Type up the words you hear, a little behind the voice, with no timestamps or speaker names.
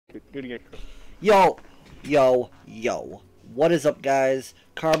Good game. Yo, yo. What is up, guys?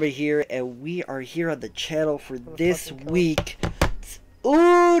 Karma here, and we are here on the channel for this week.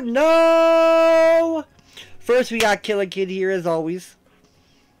 Ooh, no! First, we got Killer Kid here, as always.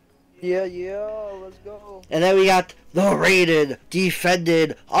 Yeah, let's go. And then we got the rated,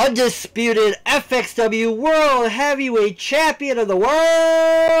 defended, undisputed FXW World Heavyweight Champion of the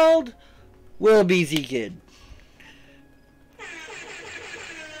World, Will BZ Kid.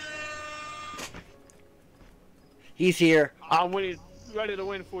 He's here. I'm ready to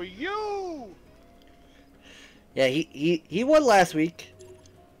win for you. Yeah, he won last week.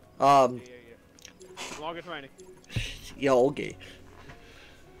 Yeah. Longest reigning. Yeah, okay.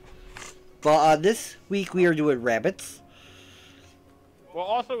 But this week we are doing rabbits. We're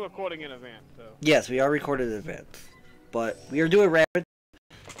also recording in advance, so. Yes, we are recording in advance. But we are doing rabbits.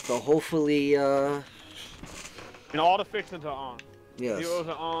 So hopefully, And all the fixings are on. yes. Zeros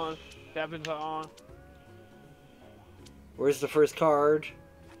are on. Sevens are on. Where's the first card?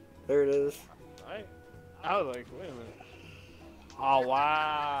 There it is. Right? I was like, wait a minute. Oh,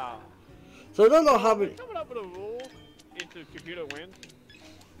 wow. So I don't know how many. Coming up with a rule if the computer wins.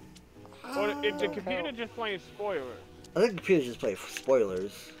 Or if the computer just playing spoilers. I think the computer just play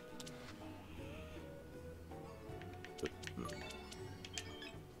spoilers.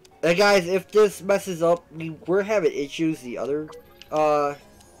 And guys, if this messes up, we're having issues the other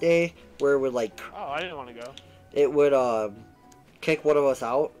day where we're like, Oh, I didn't want to go. it would kick one of us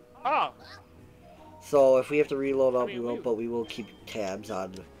out. Oh, So if we have to reload up, I mean, we will, but we will keep tabs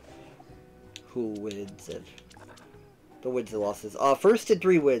on who wins and the wins and losses. First to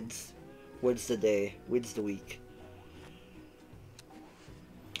 3 wins the day, wins the week.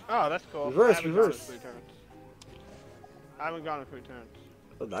 oh, that's cool. Reverse, I haven't reverse. Gone in 3 turns. I haven't gone in 3 turns.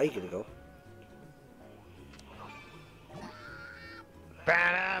 Oh, now you're gonna go.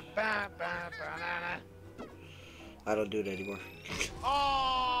 I don't do it anymore.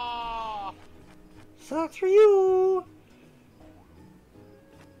 Oh! Sucks for you.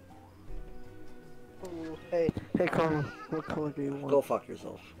 Ooh, hey, Carl, what color do you want? Go fuck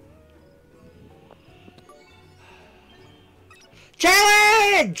yourself.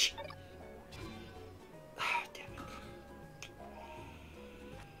 Challenge! Ah, damn it.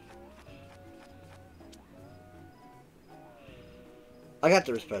 I got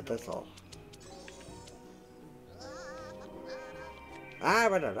the respect, that's all.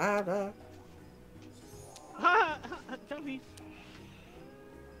 Jumpies.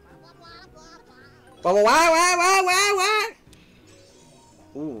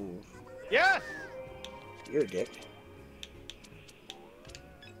 Ooh, Yes! you're a dick.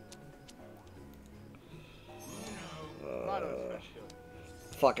 Lotto special.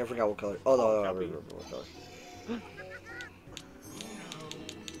 Fuck, I forgot what color. Oh, no, I Jumpy. remember what color.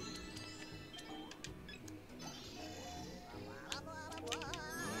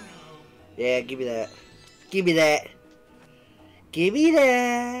 Yeah, give me that. Give me that. Give me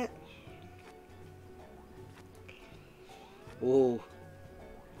that. Ooh.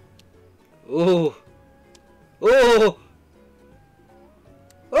 Ooh. Ooh.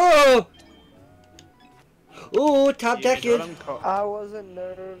 Oh. Ooh, top decking. I wasn't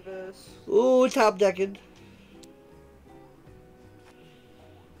nervous. Ooh, top decking.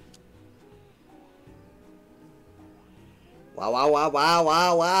 Wow, wow, wow, wow,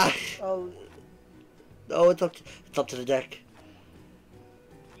 wow, wow. Oh, No, it's up to the deck.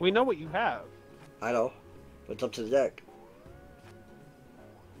 We know what you have. I know, but it's up to the deck.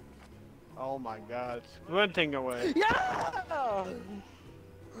 Oh my god. Squinting away. yeah!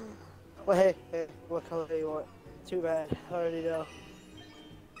 Well, hey, what color do you want? Too bad, I already know.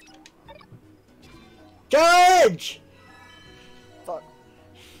 Judge! Fuck,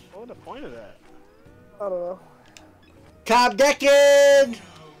 What was the point of that? I don't know. Top decking!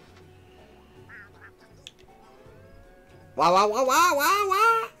 Wow, wow, wow, wow, wow,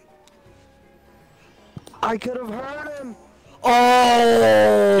 wow! I could have heard him!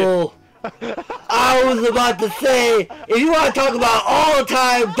 Oh! I was about to say, if you want to talk about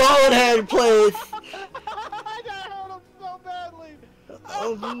all-time bonehead plays, I got hurt him so badly!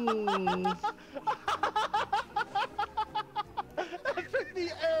 I took the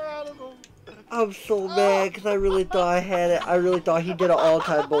air out of him! I'm so mad because I really thought I had it. I really thought he did an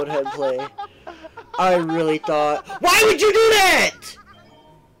all-time bonehead play. I really thought. Why would you do that?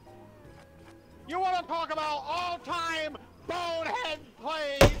 You want to talk about all-time bonehead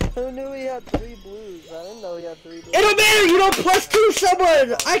plays? Who knew he had 3 blues? I didn't know he had 3 blues. It don't matter. You don't +2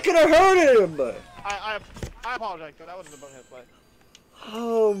 someone. I could have heard him. I apologize, but that wasn't a bonehead play.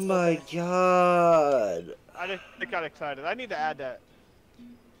 Oh my god. I just got excited. I need to add that.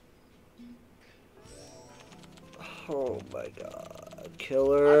 Oh my god. I feel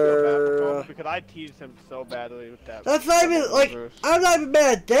bad for Killer. Cole because I teased him so badly with that. That's not even, like, reverse. I'm not even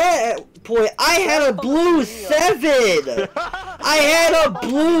mad at that point. I had a blue 7! I had a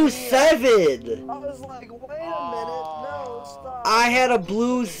blue 7! I was like, wait a minute, no, stop. I had a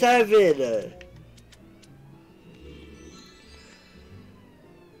blue 7!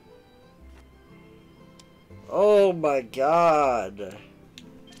 Oh my god.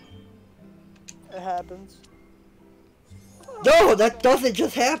 It happens. No, that doesn't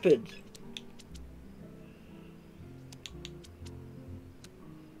just happen.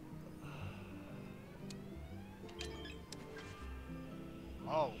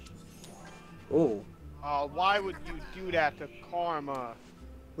 Oh. Oh. Why would you do that to Karma?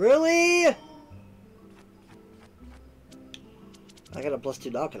 Really? I got a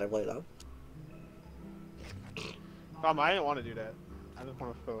 +2 now, can I play it now? Karma, I didn't want to do that. I just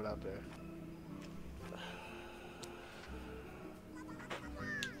want to throw it out there.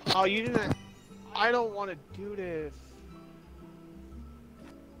 Oh, you didn't. I don't want to do this.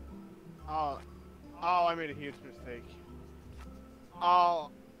 Oh, I made a huge mistake.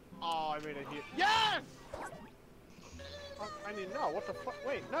 Oh, I made a huge. Yes! I mean, no. What the fuck?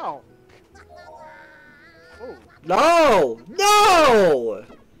 Wait, no. Oh. No! No!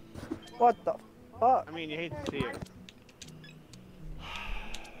 What the fuck? I mean, you hate to see it.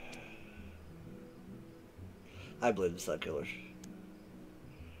 I blame the Sun Killers.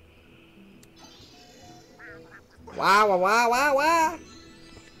 Wow, wow, wow, wow, wow!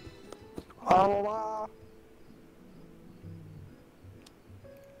 Oh, wow.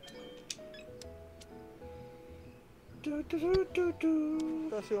 Do, do, do, do, do.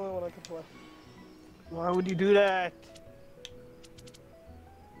 That's the only one I can play. Why would you do that?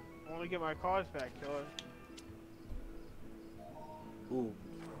 I want to get my cards back, Killer. Ooh.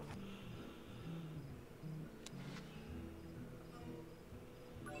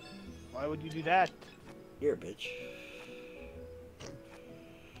 Why would you do that? You're a bitch.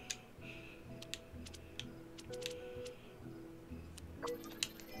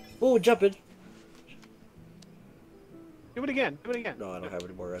 Ooh, jumping. Do it again. Do it again. No, I don't have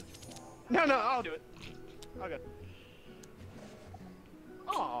any more red. No, I'll do it. Okay.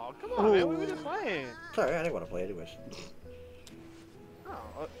 Oh, come on, man. We were just playing. Sorry, I didn't want to play anyways.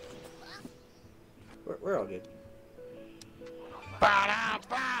 Oh. We're all good.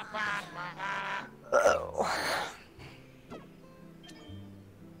 Oh.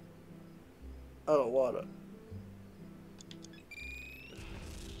 I don't wanna.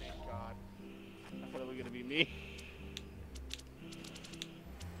 Thank God. I thought it was gonna be me.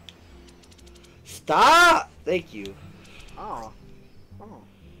 Stop! Thank you. Oh.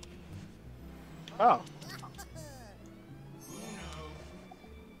 Oh.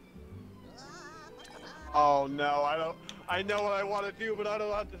 Oh no, I don't. I know what I want to do, but I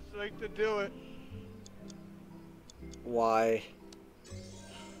don't have the strength to do it. Why?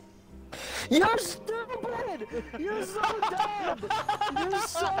 You're stupid! You're so dumb! You're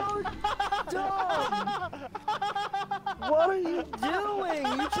so dumb! What are you doing?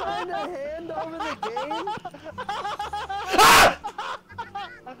 You trying to hand over the game?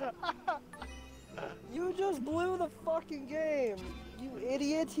 You just blew the fucking game! You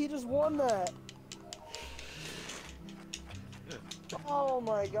idiot, he just won that! Oh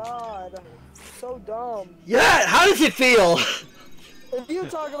my god. So dumb. Yeah, how does it feel? If you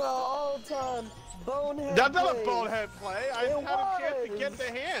talk about all time bonehead That's not a plays, bonehead play. I It had a chance to get was. the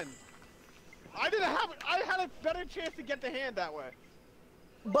hand. I had a better chance to get the hand that way.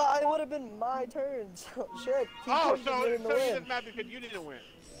 But it would have been my turn, so shit. He Oh, couldn't so have you been in the win. just mad because you didn't win.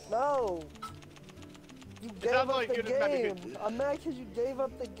 No. You gave sounds up like the you're just mad game. because- I'm mad because you gave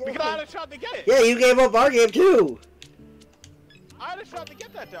up the game. Because I had a shot to get it. Yeah, you gave up our game too. I had a shot to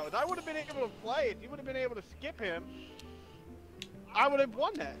get that though. If I would have been able to play it, you would have been able to skip him. I would have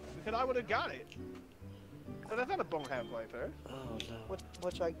won that because I would have got it. So that's not a bonehead play, sir. Oh no.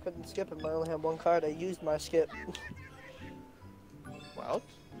 Which I couldn't skip him. I only had one card. I used my skip. Well,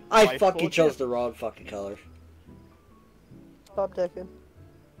 I life fucking full chose of the wrong fucking color. Stop decking.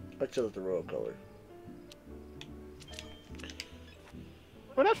 I chose the wrong color.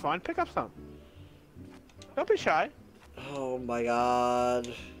 well, that's fine. Pick up some. Don't be shy. Oh my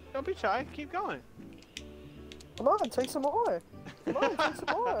god. Don't be shy. Keep going. Come on, take some more. Come on, take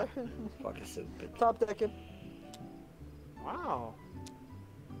some more. Fucking stupid. Stop decking. Wow.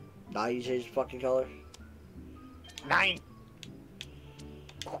 Now you changed the fucking color? 9.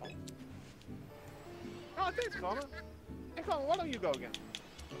 Oh, thanks, Connor. Hey, Connor, why don't you go again?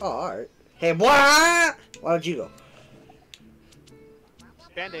 Oh, alright. Hey, what? Why don't you go?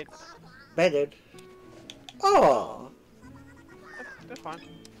 Band-Aid. Band-Aid. Oh. That's fine.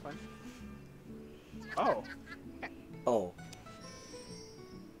 Fine. Oh. Oh.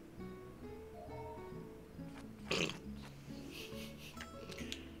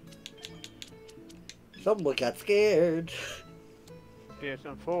 Someone got scared. There's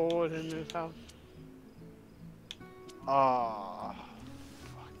some forward in this house. Ah.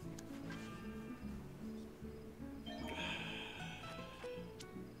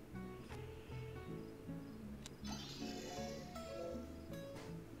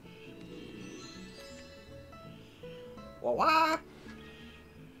 Wah.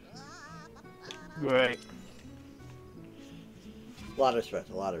 Great. A lot of respect,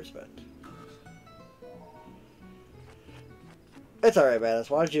 a lot of respect. It's alright, man.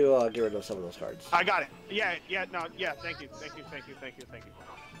 Why don't you get rid of some of those cards? I got it. Yeah, yeah, no, yeah, thank you, thank you, thank you, thank you, thank you.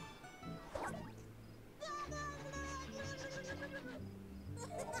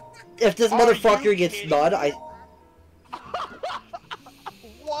 If this Are motherfucker you gets kidding none, me? I...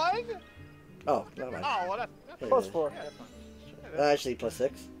 One? Oh, never mind. Oh, well, that's There it Plus is. 4. yeah, that's fine. Actually, plus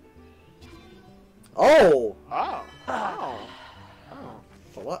 6. Oh! Oh. Oh. Oh.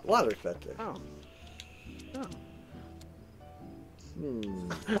 A lot of respect there. Oh. Oh.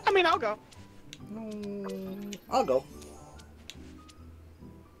 Hmm. I mean, I'll go. I'll go.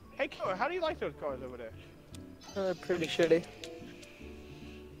 Hey, Killer, how do you like those cars over there? Pretty shitty.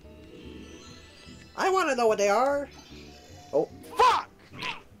 I want to know what they are. Oh, Fuck!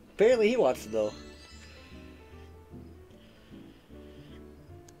 apparently he wants to know.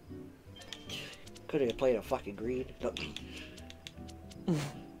 Could have played a fucking green. No.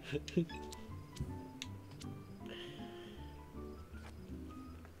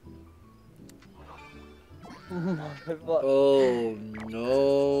 Oh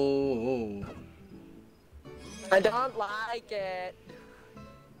no. I don't like it.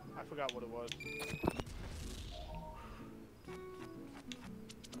 I forgot what it was.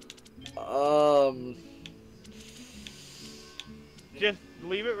 Just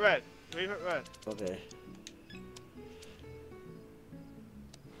leave it red. Leave it red. Okay.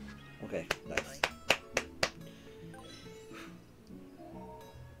 Okay, nice.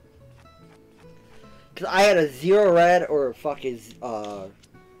 Cause I had a 0 red or a fucking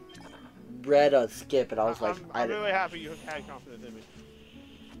red skip, and I was like, I'm really happy you had confidence in me.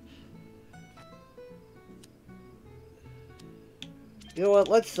 You know what?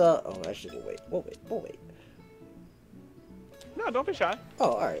 Let's oh, actually, we'll wait. No, don't be shy.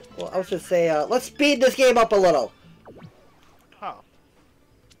 Oh, all right. Well, I was just say, let's speed this game up a little. Oh.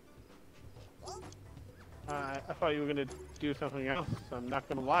 I thought you were gonna do something else. So I'm not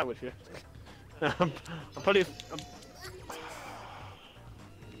gonna lie with you. I'm pretty.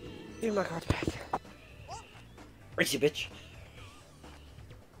 Give me my cards back. Race you, bitch.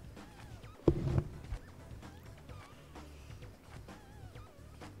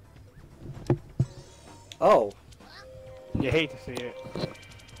 Oh. You hate to see it.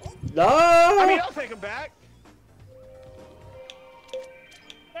 No! I mean, I'll take him back.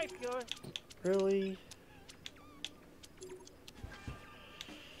 Thanks, Killer. Really?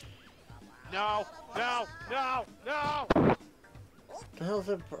 No, no, no, no! The hell's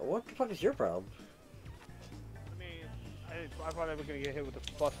that? What the fuck is your problem? I mean, I thought I was gonna get hit with a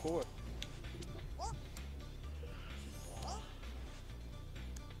 +4.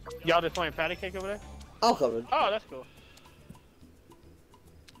 Y'all just playing patty cake over there? I'll come in. Oh, that's cool.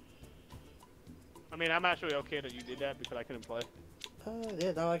 I mean, I'm actually okay that you did that because I couldn't play.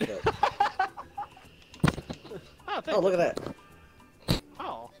 Yeah, no, I can't. Oh, Oh, look at that.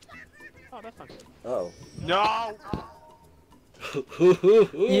 Oh. Oh, that's not good. Oh. No!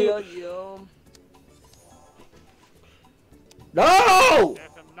 Yeah. No!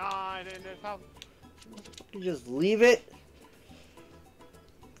 There's some 9 in this house. You just leave it.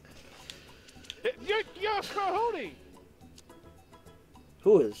 You're Kahootie!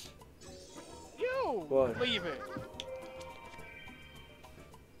 Who is? You! What? Leave it.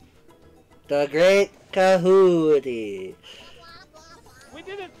 The Great Kahootie. We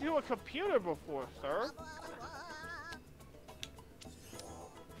did it to a computer before, sir.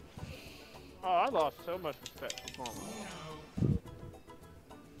 Oh, I lost so much respect for Palmer.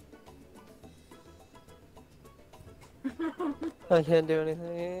 I can't do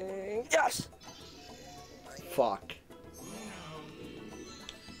anything. Yes! Fuck.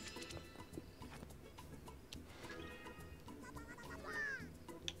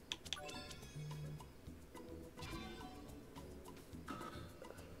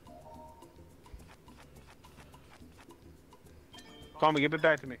 Call me, give it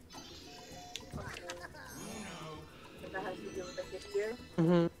back to me. That has to do with the gift year.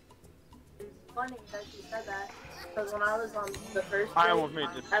 Mm-hmm. Is funny that you said that. Because when I was on the first I day, almost made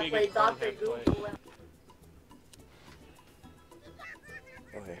the I played biggest Dr. bonehead Google.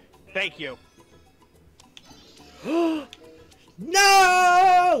 Okay. Thank you.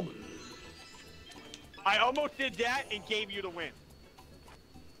 No! I almost did that and gave you the win.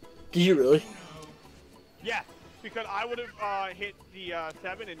 Did you really? Yes, because I would have hit the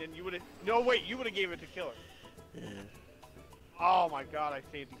 7 and then you would have. No, wait, you would have gave it to Killer. Yeah. Oh my God, I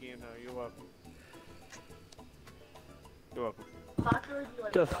saved the game now. You're welcome. You're welcome. Dr. would be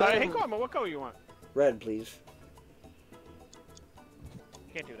like, Defend- Hey, Karma, what color you want? Red, please.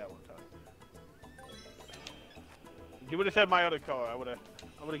 Can't do that one time. You would have said my other color. I would have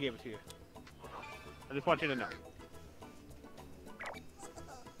gave it to you. I just want you to know.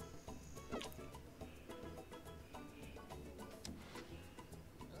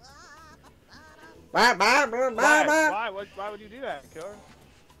 Bye, bye, bye, bye, bye. Why would you do that, Killer?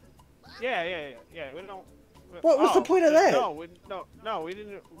 Yeah. We don't. What's the point of that? No, we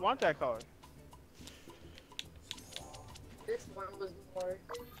didn't want that color. this one was more.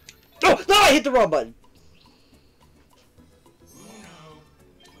 Oh, no, I hit the wrong button.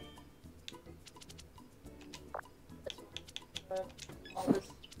 All this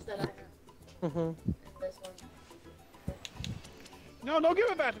that I have. Mm-hmm. And this one. No, don't give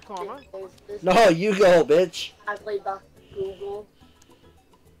it back to Karma. This No, you go, bitch. I played Dr. Google.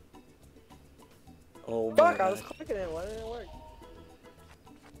 Oh my Fuck, I was God. clicking it. Why didn't it work?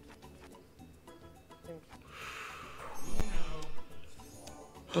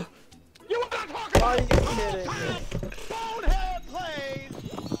 You were not talking Are you about kidding? bonehead plays.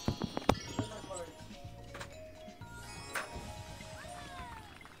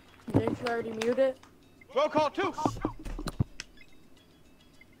 Didn't you already mute it? Roll call 2.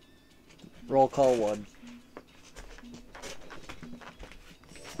 Roll call 1.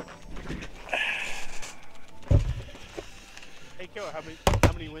 Hey, Killer, how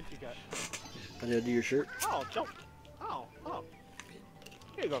many wins you got? I did do your shirt. Oh, jump. Oh.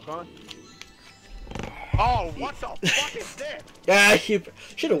 Here you go, Con. Oh, what the fuck is this? Yeah, you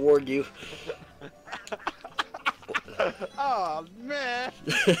should have warned you. Oh, man.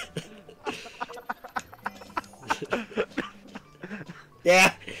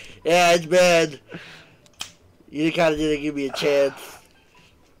 Yeah, it's bad. You kind of didn't give me a chance.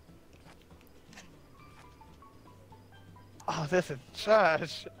 Oh, this is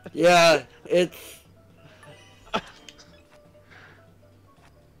trash. Yeah, it's...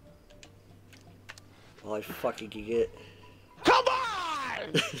 All I fucking can get. Come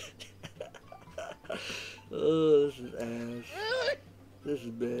on! Oh, this is ass. Really? This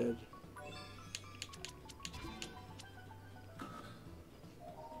is bad.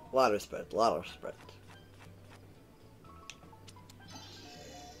 A lot of respect, a lot of respect.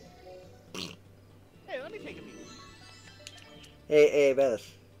 Hey, let me take a peek. Hey, Beth.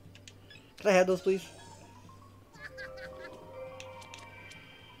 Can I have those, please?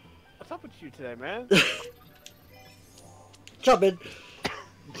 What's up with you today, man? Jump in.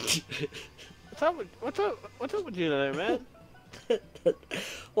 What's up with you today, man?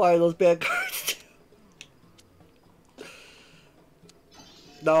 Why are those bad cards?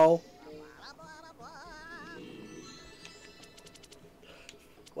 No.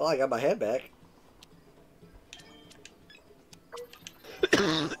 Well, I got my head back.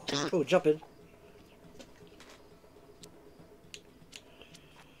 Oh, jump in.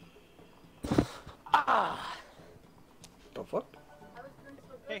 Ah! The fuck?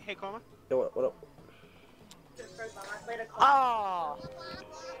 Hey, Karma. Yo, what up? Ah!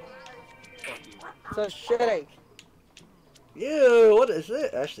 So shitty. Ew, what is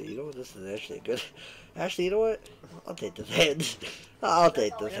it? Actually, you know what? This is actually good. Actually, you know what? I'll take this head. I'll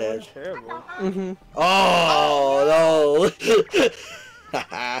take this head. Terrible. Mm-hmm. Oh, no.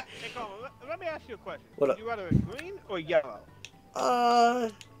 Hey, Karma, let me ask you a question. What Would up? you rather green or yellow?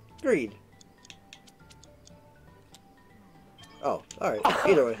 Green. Oh, alright.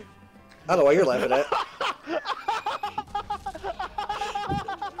 Either way. I don't know what you're laughing at.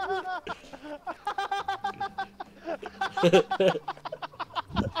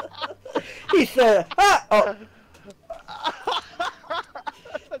 He said, ah! Oh.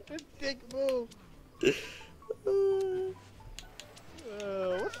 Such a dick move.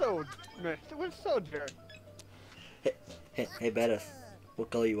 What's so jerk? Hey, Badass. What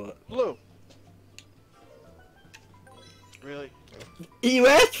color you want? Blue. Really? You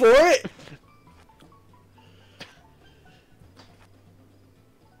asked for it!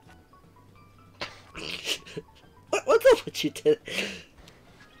 What's up with you today?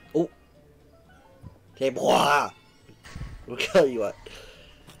 Oh. Hey, boy. What color you want?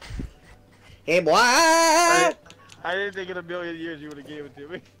 Hey, boy! I didn't think in a million years you would have gave it to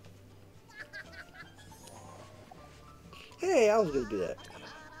me. Hey, I was gonna do that.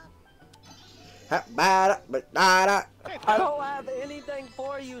 Ha, ba, da, ba, da, da. I don't have anything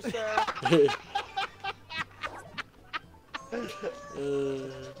for you, sir.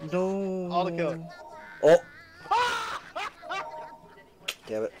 No. All the killer. Oh.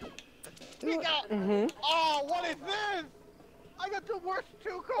 Damn it. He got. Mm-hmm. Oh, what is this? I got the worst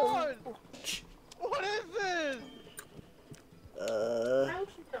 2 cards. What is this? Don't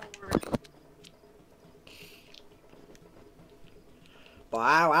worry.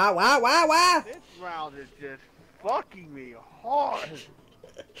 Wow. This round is just fucking me hard.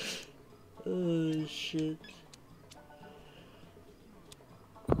 Oh, shit.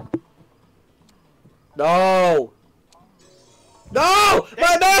 No! No!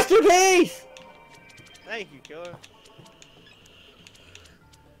 My masterpiece! Thank you, killer.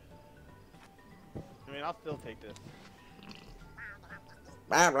 I mean, I'll still take this.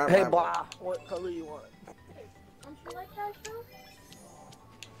 Hey, blah. What color you want? Don't you like that show?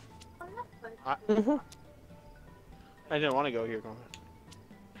 Mm-hmm. I didn't want to go here, Conrad.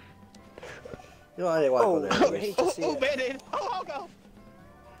 You know, I didn't want to go there I anyways. hate to see it. Band-Aid! I'll go!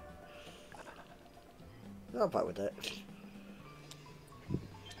 I'm fine with that.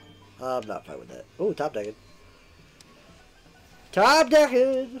 I'm not fine with that. Oh, top decking. Top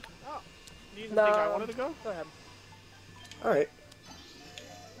decking! Oh, you didn't No. think I wanted to go? Go ahead. Alright.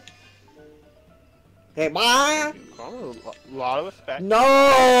 Hey, bye! Conrad, a lot of respect.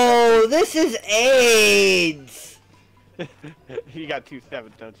 No! This is AIDS! You got 2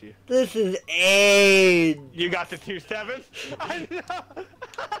 7s, don't you? This is AIDS! You got the 2 7s? I know!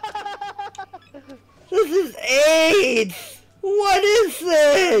 This is AIDS! What is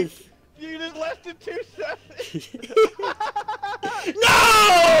this? You did less than 2 7s!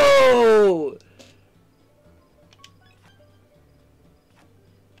 No!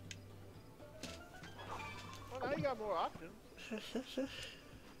 Well, now you got more options.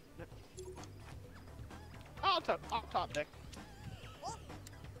 I'll top deck.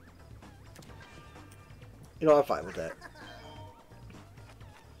 You know, I'm fine with that.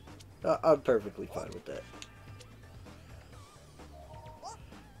 I'm perfectly fine with that.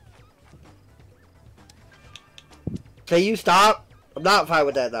 Can you stop? I'm not fine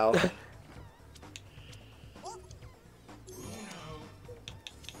with that though.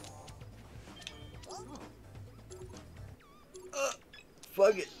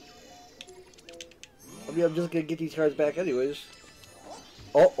 Fuck it. I mean, I'm just gonna get these cards back anyways.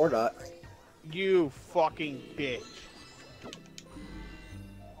 Oh, or not. You fucking bitch.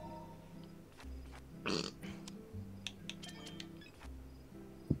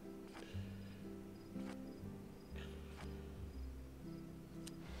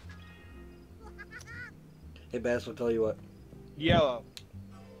 Hey, Bass, I'll tell you what. Yellow.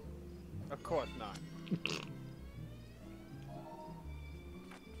 Of course not.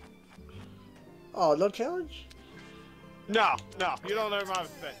 Oh, no challenge? No, you don't earn my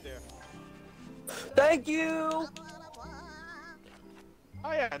respect there. Thank you!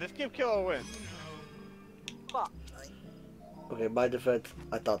 Oh yeah, just give Killer a win. Fuck. Okay, my defense,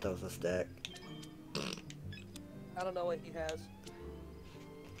 I thought that was a stack. I don't know what he has.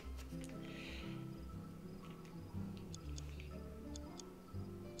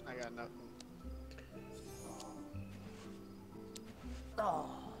 I got nothing.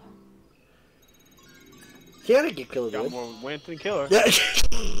 Oh. See, I didn't get killed Got with. more wins than Killer.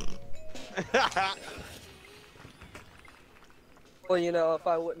 Well, you know, if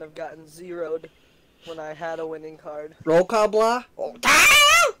I wouldn't have gotten zeroed when I had a winning card. Roll call, blah. Oh.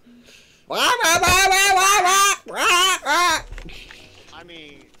 I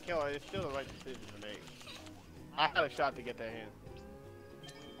mean, Killer, it's still the right decision to make. I had a shot to get that hand.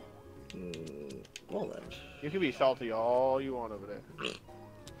 Well then. You can be salty all you want over there.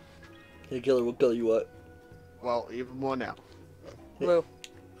 Hey, Killer, we'll kill you what? Well, even more now. Blue.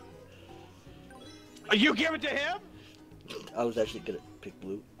 You give it to him? I was actually gonna pick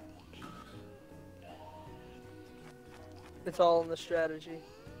blue. It's all in the strategy.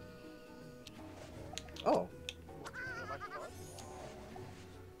 Oh.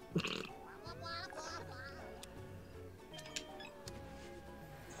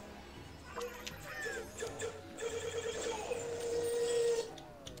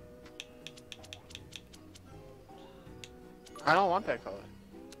 I don't want that color.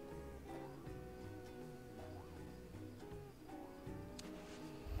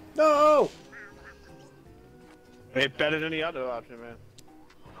 No! It's better than the other option, man.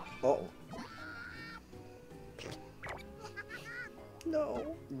 Uh oh.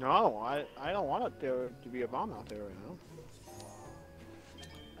 No. No, I don't want there to be a bomb out there right now.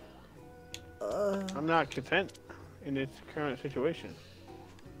 I'm not content in its current situation.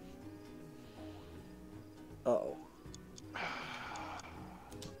 Uh-oh.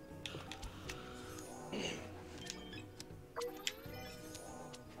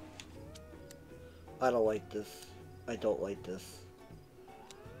 I don't like this. I don't like this.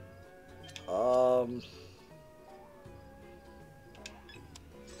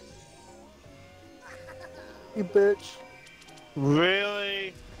 You bitch.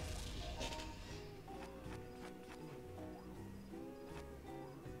 Really?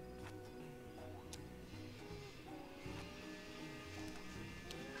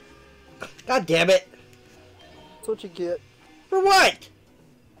 God damn it! That's what you get. For what?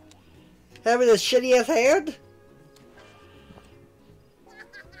 Having a shitty ass hand?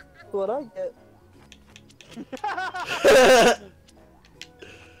 That's what I get.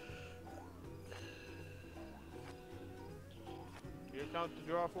 Here comes the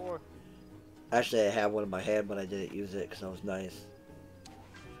draw 4. Actually, I have one in my hand, but I didn't use it because I was nice.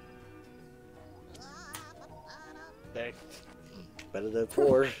 Thanks. Better than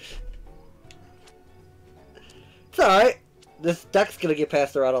 4. It's alright. This deck's gonna get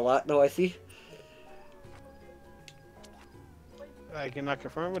passed around a lot, no, I see. I cannot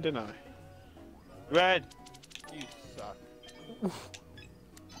confirm or deny. Red, you suck.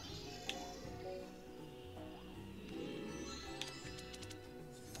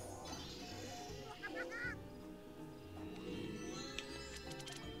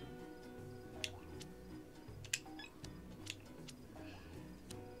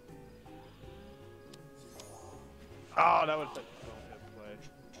 Oh, that was such a good play.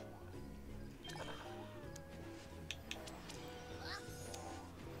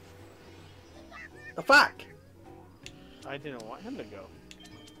 The fuck? I didn't want him to go.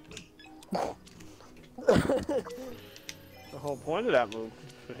 The whole point of that move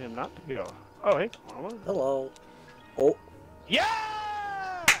is for him not to go. Oh, hey, Karma. Hello. Oh.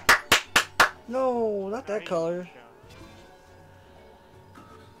 Yeah! No, not that color.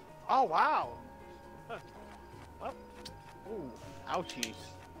 Oh, wow. Well, ooh, ouchies.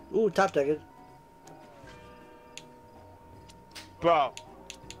 Ooh, top decking. Bro,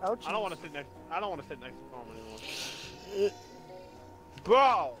 Ouch. I don't want to sit next to Karma anymore.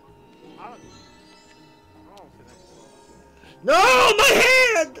 Bro! I don't want to sit next to No, my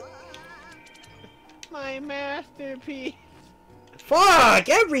hand! my masterpiece. Fuck,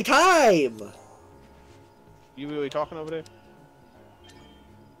 every time! You really talking over there?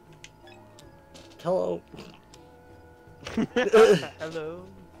 Hello. Hello.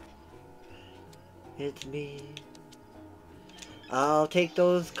 It's me. I'll take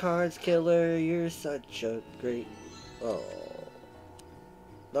those cards, killer. You're such a great... Oh.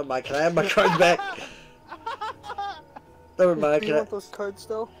 Never mind, can I have my cards back? Never mind, Do can you I... want those cards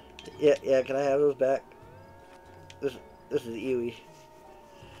still? Yeah, can I have those back? This is Iwi.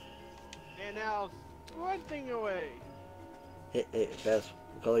 And now, one thing away. Hey, Fast,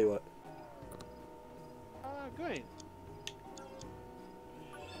 what color you want? Green.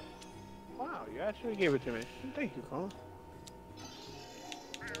 Wow, you actually gave it to me. Thank you, Colin.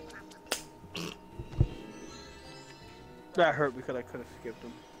 That hurt because I could have skipped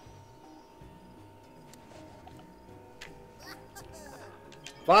him.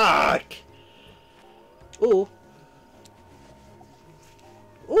 Fuck! Ooh.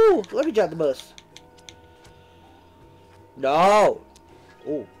 Ooh, let me drop the bus. No!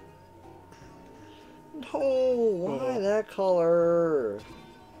 Ooh. No, why that color?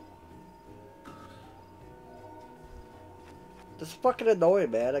 This is fucking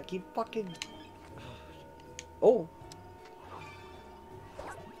annoying, man. I keep fucking... Oh.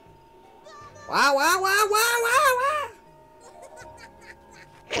 Wow, wow, wow, wow, wow, wow!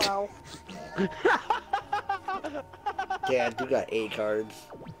 Wow. Dad, you got 8 cards.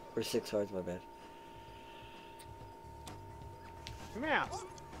 Or 6 cards, my bad. Come out.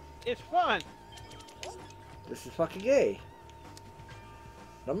 It's fun. This is fucking gay.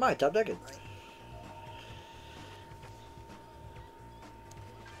 Never mind, top decking.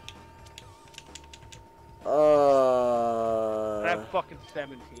 I have fucking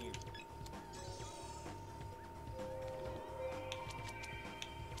 17.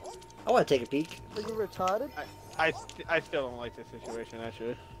 I want to take a peek. Are you retarded? I still don't like this situation,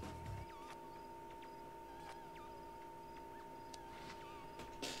 actually.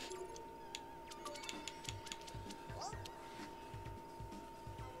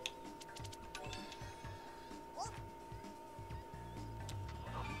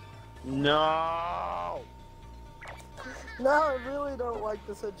 No! No, I really don't like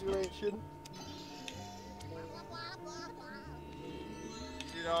the situation.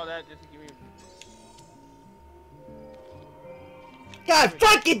 Did all that just to give me. God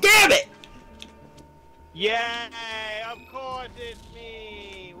fucking damn it! Yay! Of course it's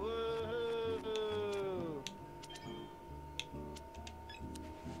me! Woohoo!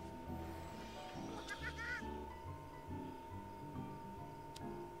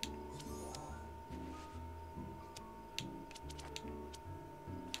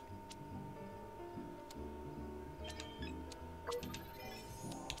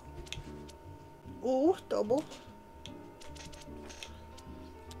 Ooh, double.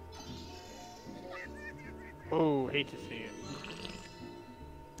 Oh, hate to see it.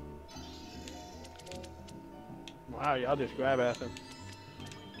 Wow, y'all just grab at him.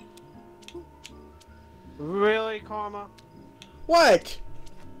 Really, Karma? What?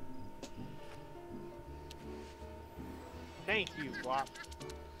 Thank you, Wop.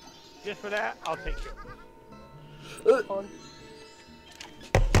 Just for that, I'll take it. Fun.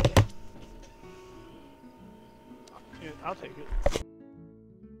 Yeah, I'll take it.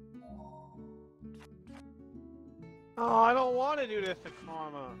 Oh, I don't want to do this to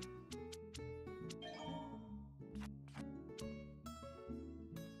Karma.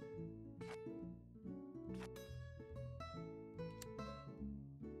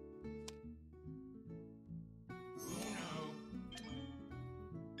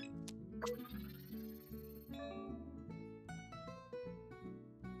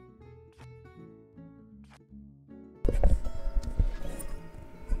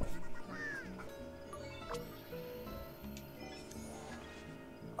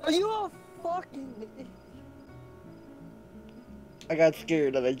 Are you a fucking... I got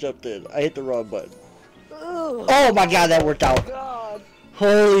scared and I jumped in. I hit the wrong button. Ugh. Oh my god, that worked out. God.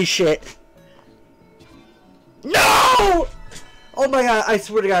 Holy shit. No! Oh my god, I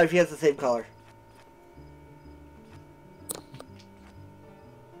swear to god if he has the same color.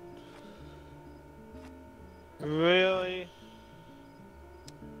 Really?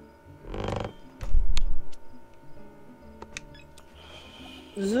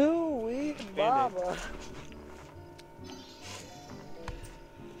 Zooey Baba.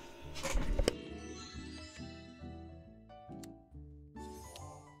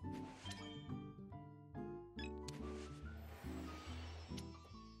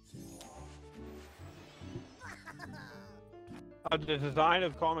 The design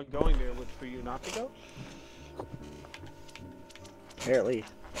of Karma going there was for you not to go? Apparently.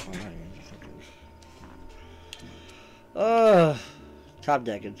 Top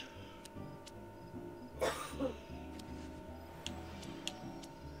decking.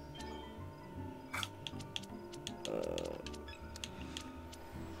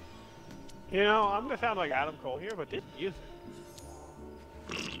 You know, I'm gonna sound like Adam Cole here, but this music.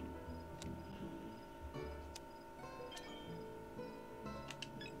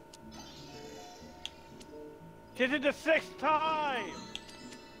 This is the 6th time!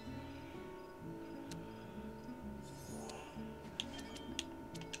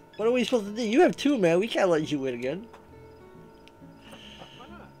 What are we supposed to do? You have two, man. We can't let you win again. Why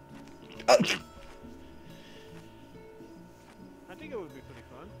not? Oh. I think it would be pretty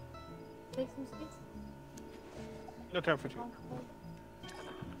fun. Make some space. No time for two.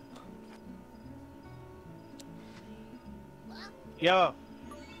 Yo.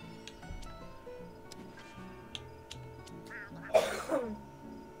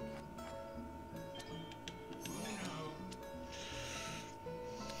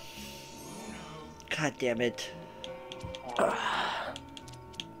 God damn it.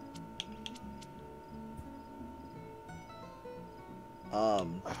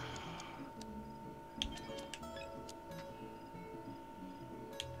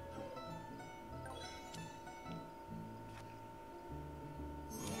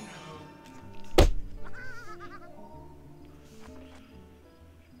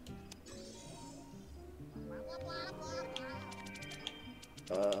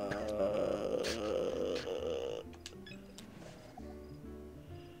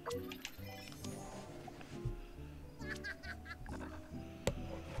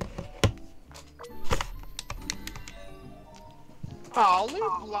 Oh, leave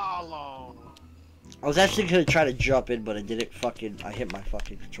Blah alone. I was actually gonna try to jump in, but I didn't fucking. I hit my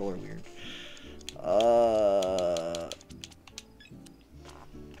fucking controller weird.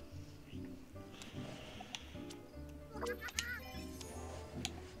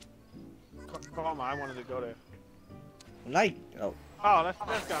 Karma, I wanted to go there. Night. Oh. Oh, that's gone.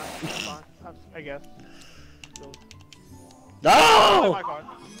 That's fine. I guess. So, No! my card.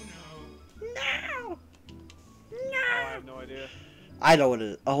 No! Oh, I have no idea. I know what it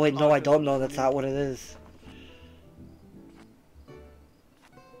is. Oh wait, no, Oh, I don't know. That's not what it is.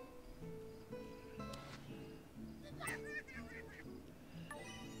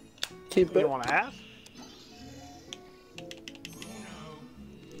 Keep You it. want to ask?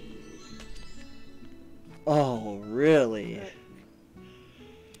 Oh, really?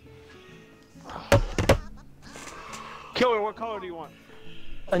 Killer, what color do you want?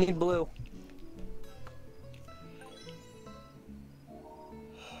 I need blue.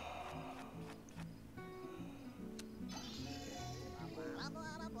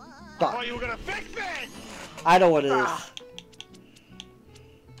 I thought you were gonna fix it! I know what it is.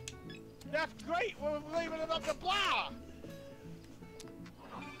 That's great! We're leaving it up to blah!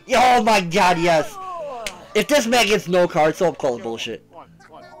 Oh my god, yes! If this man gets no cards, so I'm calling bullshit. One.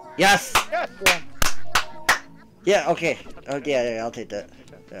 Yes! Yes! Yeah, okay. Yeah, I'll take that.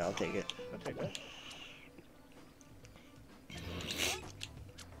 Yeah, I'll take it. I'll take that.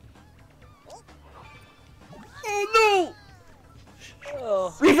 Oh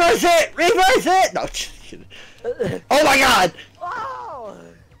Oh. no! Reverse it! Reverse it! No, just kidding. Oh my god! Oh!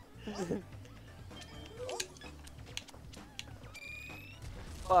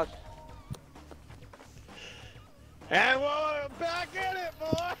 Fuck. And we're back in it,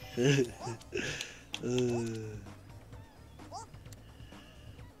 boy!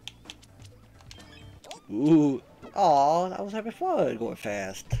 Ooh. Aw, I was having fun going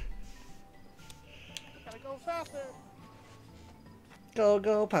fast. Gotta go faster! Go,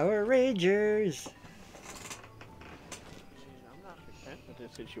 go, Power Rangers! I'm not content with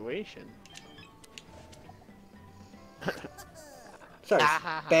this situation. Sorry,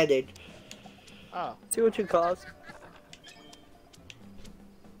 Band-Aid. Oh. See what you caused.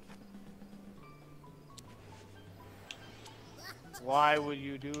 Why would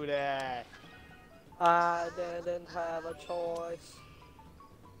you do that? I didn't have a choice.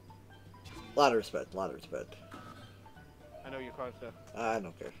 Lot of respect, lot of respect. I know you caused that. I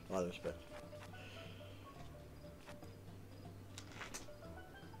don't care. Lot of respect.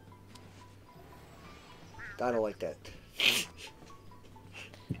 I don't like that.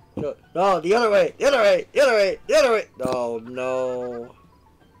 No, no, the other way, the other way, the other way, the other way. No, no.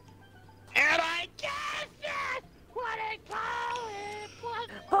 And I guessed it! What it call it? What?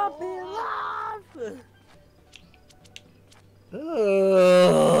 Puppy love!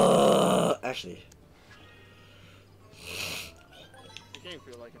 Actually, The game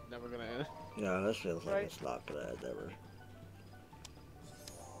feels like it's never gonna end. yeah, this feels like Right. it's not gonna end ever.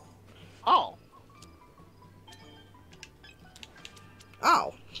 Oh!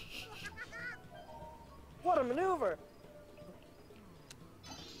 Ow! What a maneuver!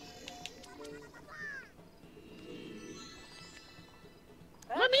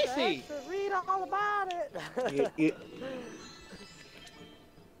 Let me see. Read all about it. You,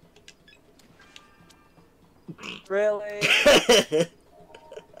 Really? you...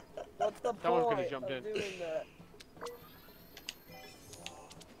 What's the Someone's gonna point jump of in. doing that?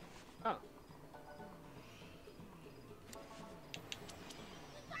 Oh.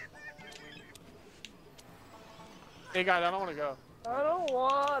 Hey guys, I don't wanna go. I don't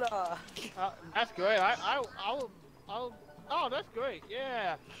wanna. That's great. I'll. Oh, that's great.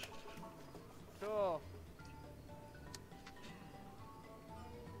 Yeah. Cool.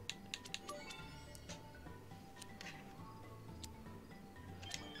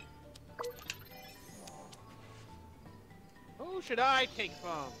 Who should I take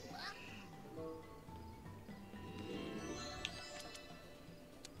from?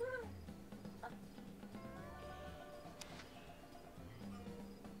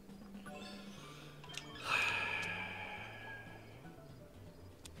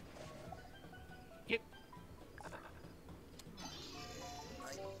 Get.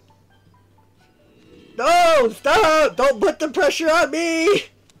 No! Stop! Don't put the pressure on me!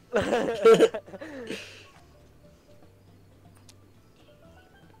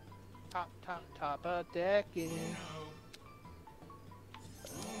 Top of decking.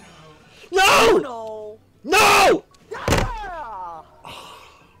 No! No. No! Yeah.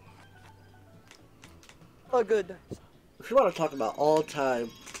 Oh, good. If you want to talk about all-time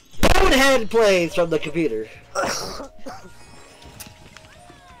bonehead plays from the computer.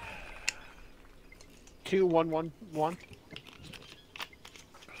 2-1-1-1.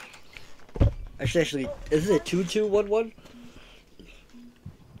 Actually, isn't it 2211?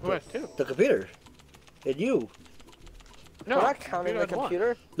 Who has two? The computer. And you. No, We're not counting the had one.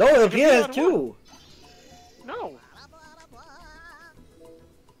 computer. No, the computer has had two. No.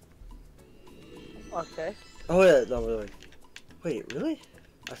 Okay. Oh, yeah, no, wait. Wait, really?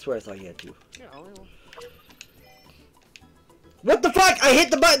 I swear I thought you had two. Yeah, only one. What the fuck? I hit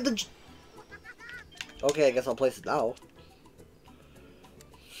the button. Okay, I guess I'll place it now.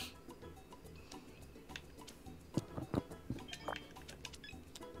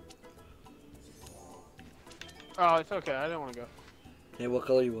 Oh, it's okay. I don't want to go. Hey, what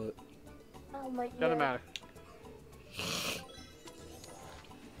color you want? Oh my god. Doesn't matter.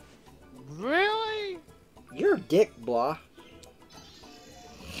 Really? You're a dick, blah.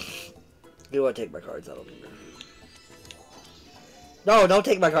 You want to take my cards? I don't care. No, don't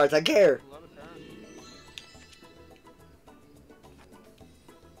take my cards. I care.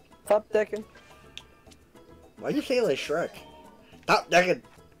 Top decking. Why you say like Shrek? Stop decking.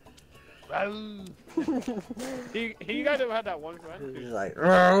 You guys ever had that one friend? He's like,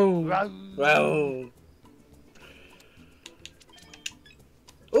 row, row.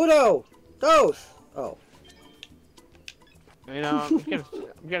 Uno, dos. Oh, You know, I'm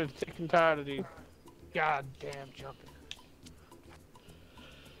getting sick and tired of these goddamn jumping.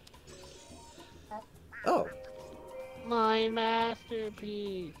 oh. My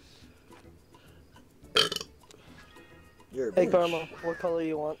masterpiece. You're a Hey, bitch. Karma, what color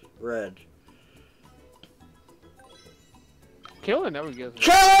you want? Red. Killer never gives me.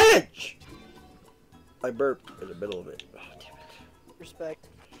 Challenge! I burped in the middle of it. Oh, damn Respect.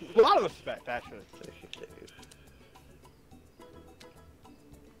 A lot of respect, actually. it.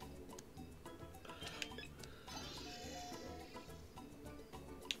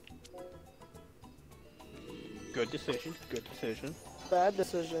 Good decision. Good decision. Bad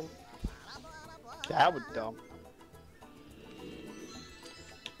decision. That was dumb.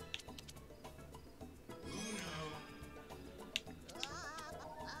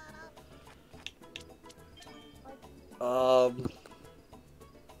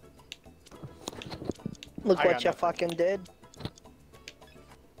 Look I what got you nothing. fucking did.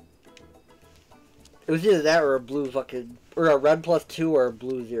 It was either that or a blue fucking, or a red +2 or a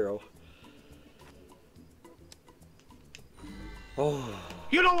blue 0. Oh.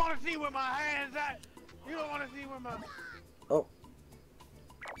 You don't want to see where my hand's at. You don't want to see where my. Oh.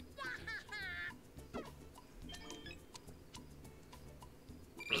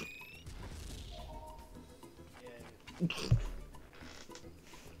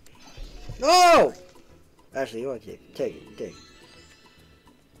 No! Actually, you want to take it.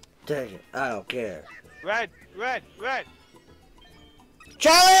 Take it. I don't care. Red.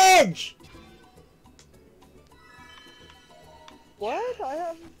 Challenge! What? I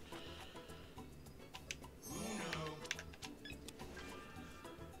have.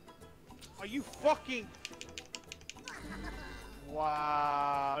 Are you fucking?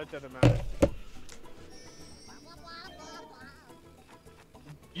 Wow, it doesn't matter.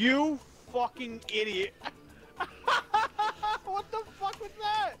 You fucking idiot! What the fuck was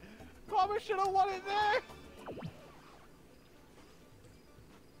that? Probably should have won it there.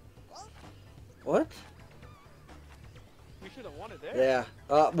 What? We should have won it there. Yeah.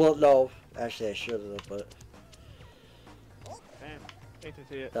 Well, no. Actually, I should have, but Damn. Hate to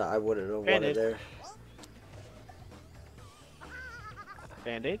see it. I wouldn't have won it Band-Aid. there.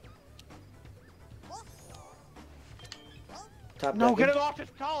 Band-Aid? Top No, deck. get it off his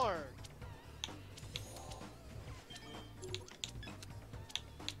collar!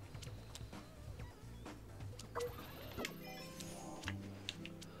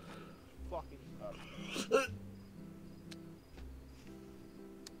 Fucking sucks.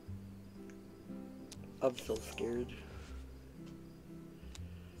 I'm so scared.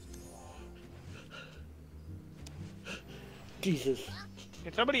 Jesus.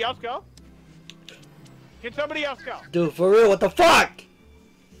 Can somebody else go? Can somebody else go? Dude, for real, what the fuck?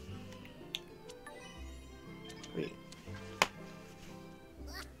 Wait.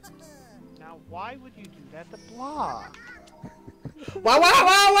 Now, why would you do that to block? Wow, wow,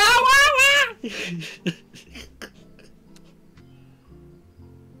 wow, wow, wow, wow!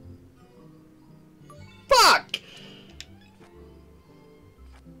 Fuck!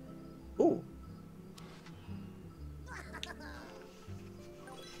 Ooh.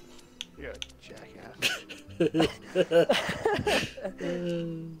 You're a jackass.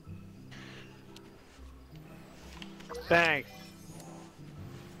 Thanks.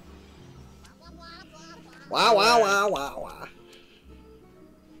 Wow, wow, wow, wow, wow.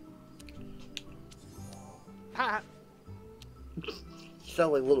 Ha! You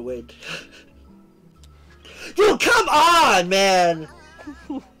sound like Little Wayne. Dude, come on, man!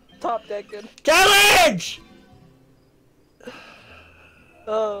 Top decking. Challenge!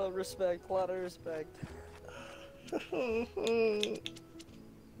 Oh, respect. A lot of respect.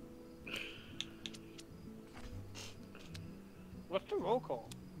 What's the roll call?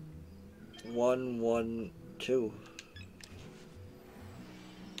 1, 1, 2.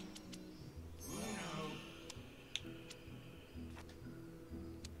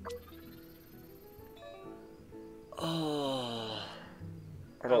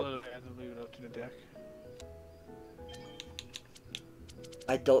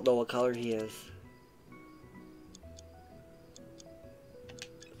 I don't know what color he is.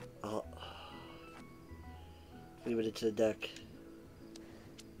 I'll leave it into the deck.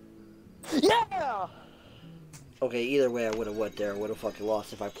 Yeah! Okay, either way, I would have went there. I would have fucking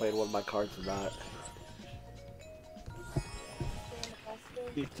lost if I played one of my cards or not.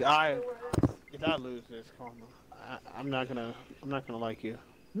 If I lose this, Karma, I'm not gonna like you.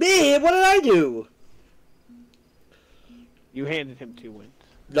 Me? What did I do? You handed him 2 wins.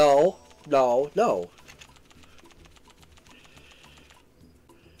 No, no, no.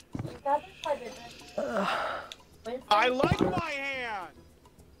 That is my business. I like my hand.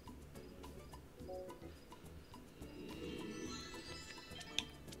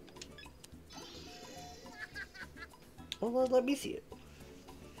 Well, let me see it.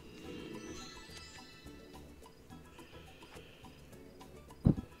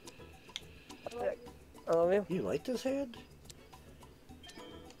 I love you. You like this hand?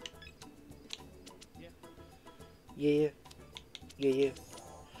 Yeah. Yeah. Yeah, yeah.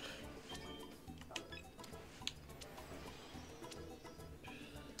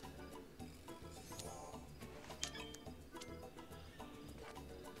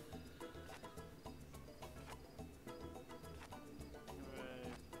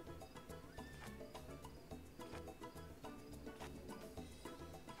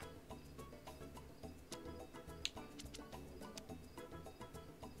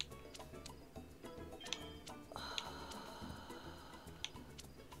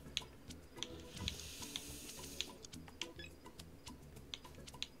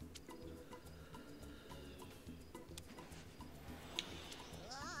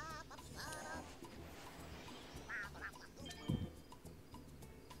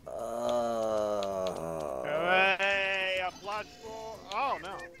 Hooray! A plus 4. Oh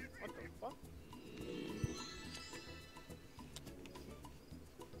no! What the fuck?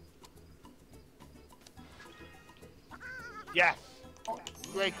 Yes!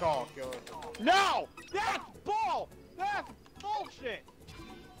 Great call, Killer. No! That's bull! That's bullshit!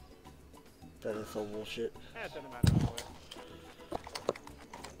 That is so bullshit. That doesn't matter anyway.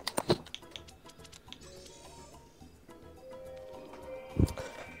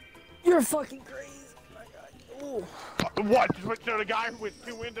 You're fucking crazy. My God. Ooh. What? So the guy with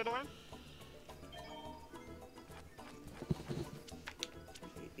 2 wins at the win?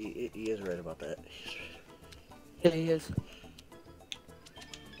 He is right about that. Yeah, he is.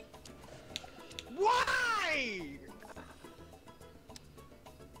 Why?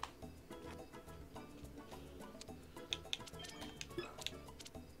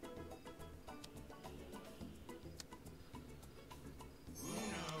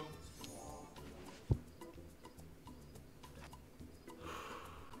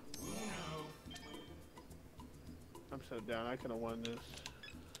 I'm so down. I could have won this.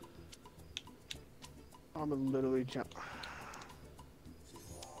 I'm gonna literally jump.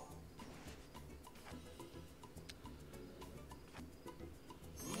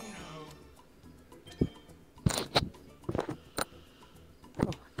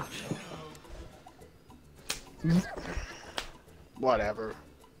 Whatever.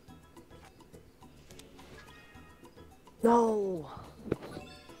 No.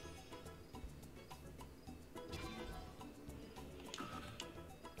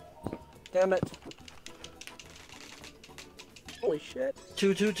 Damn it. Holy shit.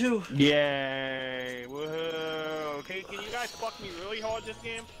 2-2-2. Yay! Woohoo! Okay, can you guys fuck me really hard this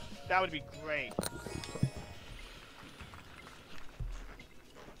game? That would be great.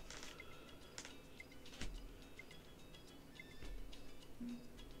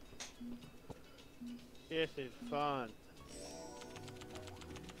 This is fun.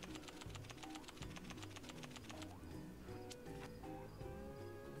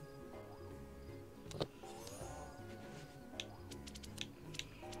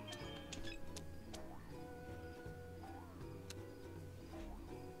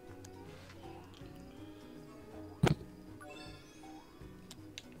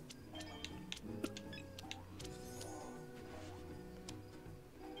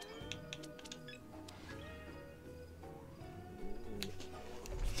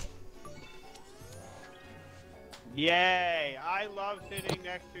 Yay! I love sitting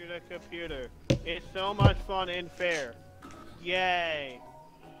next to the computer. It's so much fun and fair. Yay!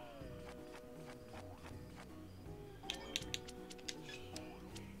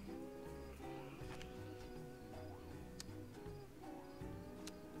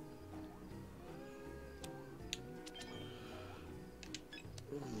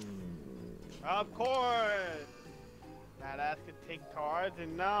 Of course! That ass can take cards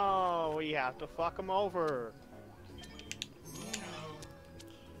and no, we have to fuck him over.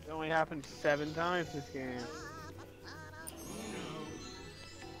 only happened 7 times this game.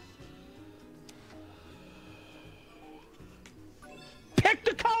 Pick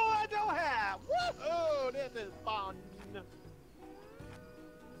the color I don't have! Woohoo! This is fun!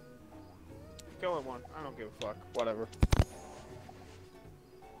 Kill it one. I don't give a fuck. Whatever.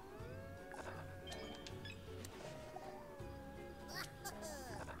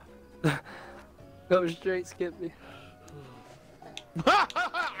 Go straight, skip me.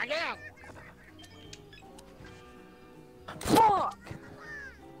 Again! Fuck!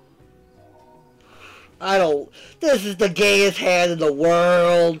 I don't. This is the gayest hand in the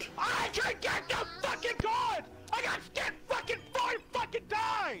world. I can get the fucking card! I got skipped fucking 5 fucking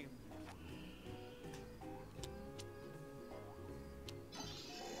times!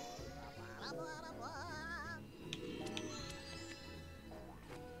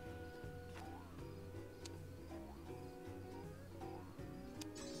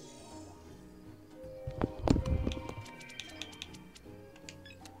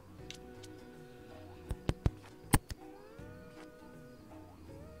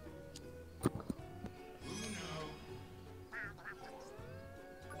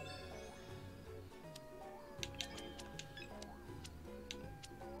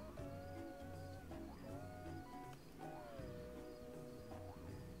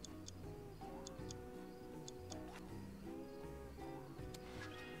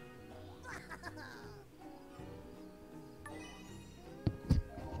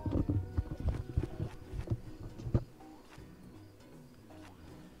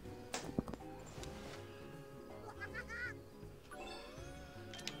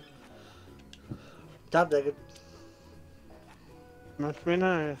 Top David. Must be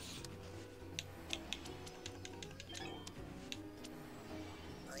nice.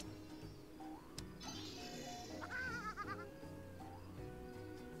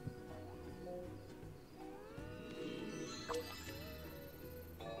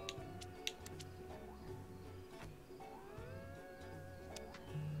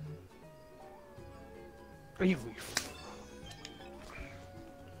 Are you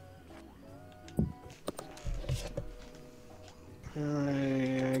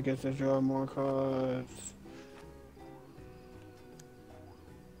I guess I draw more cards.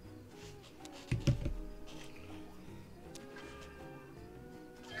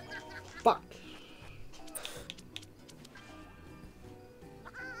 Fuck.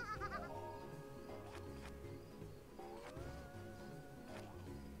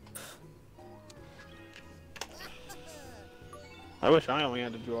 I wish I only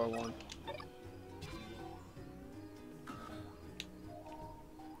had to draw one.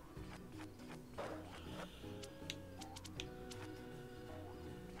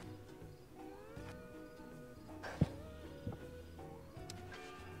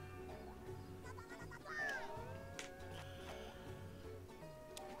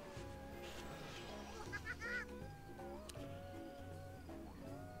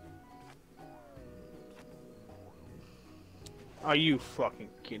 Are you fucking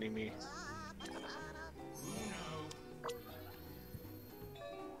kidding me?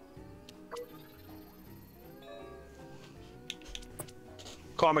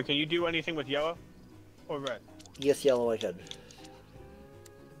 Karma, can you do anything with yellow or red? Yes, yellow I can.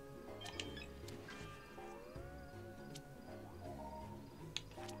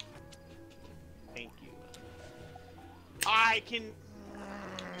 Thank you. I can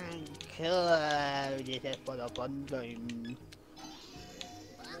kill this is for the fun time.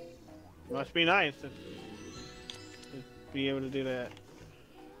 Must be nice to be able to do that.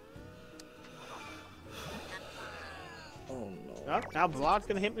 Oh no. Oh, now Vlad's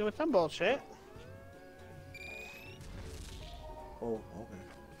gonna hit me with some bullshit. Oh, okay.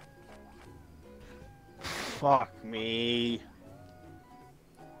 Fuck me.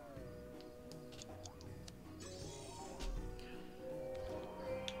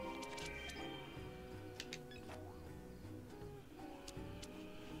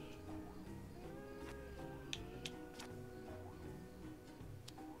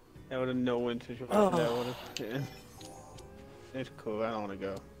 That would have no win situation. That would have. It's cool. I don't want to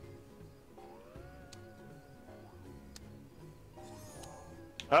go.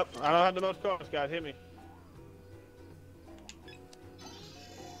 Oh, I don't have the most cards, guys. Hit me.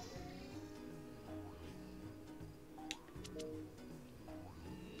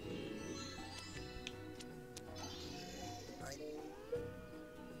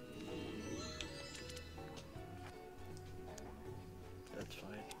 That's fine.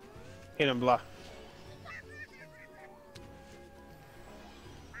 Hit him, blah.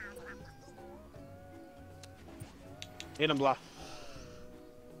 Hit him, blah.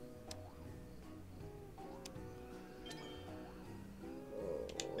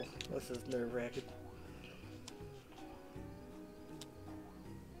 This is nerve-wracking.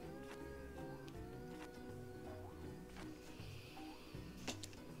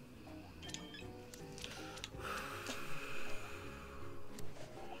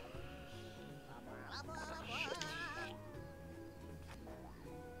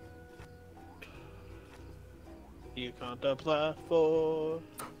 You can't apply for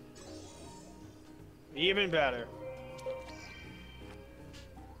even better.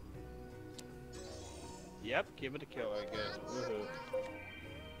 Yep, give it a kill, I guess. Woohoo.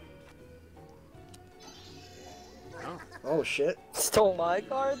 Oh. Oh shit. Stole my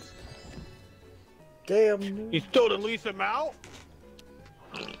cards? Damn. You stole the least amount?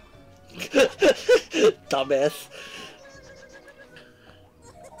 Dumbass.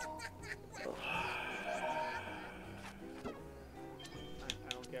 I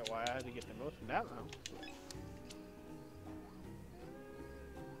don't get why I had to get the most from that round.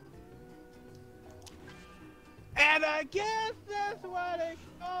 And I guess that's why they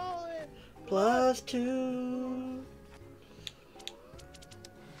call it +2.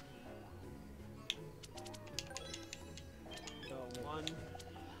 So 1.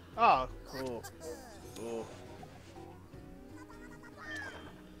 Oh, cool. Cool.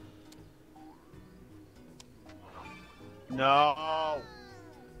 No.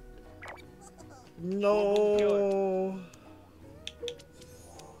 No.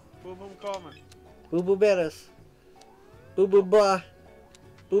 Boom boom coming. Boo boo Bettis. Boo boo blah.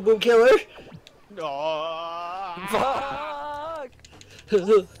 Boo boo killer. No. Fuck!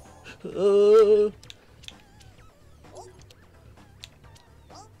 No.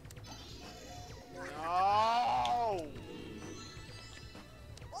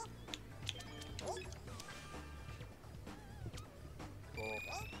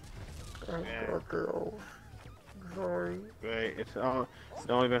 Cool. Sorry. Great. It's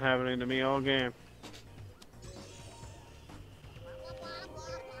only been happening to me all game.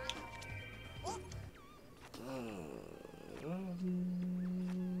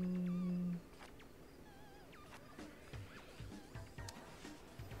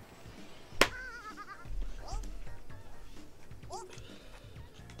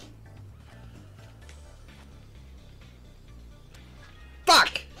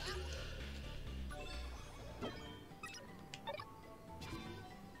 Fuck!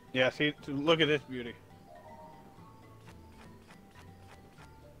 Yeah, see, look at this beauty.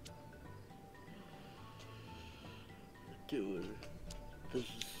 Dude, this is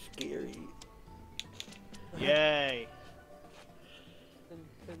scary. Yay.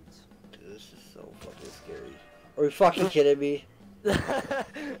 Dude, this is so fucking scary. Are you fucking kidding me?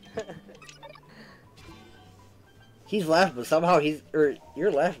 He's laughing, but somehow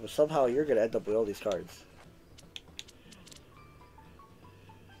you're laughing, but somehow you're gonna end up with all these cards.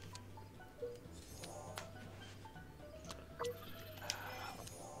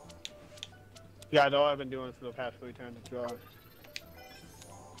 Yeah, that's all I've been doing for the past 3 turns of drawing.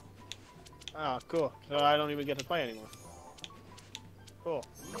 Oh, cool. So I don't even get to play anymore. Cool.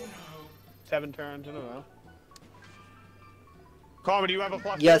 7 turns in a row. Carmen, do you have a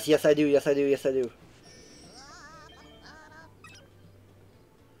plus? Yes, yes I do, yes I do, yes I do.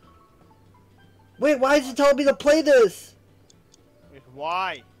 Wait, why is it telling me to play this? It's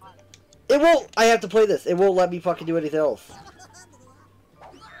why? It won't, I have to play this. It won't let me fucking do anything else.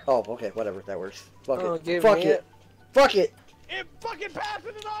 Oh, okay, whatever, that works. Fuck it. Fuck it. Fuck it. It fucking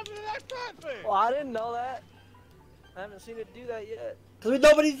passes it on to the next person! Well, I didn't know that. I haven't seen it do that yet. Cause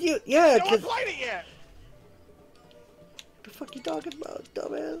nobody's yeah, No one cause played it yet! what the fuck you talking about,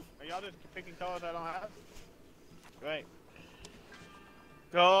 dumbass? Are y'all just picking colors I don't have? Great.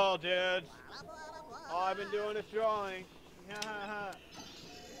 Cool, dudes. All I've been doing is drawing.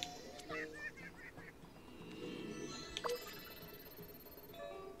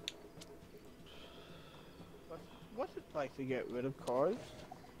 What's it like to get rid of cards?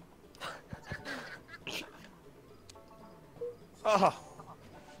 Oh,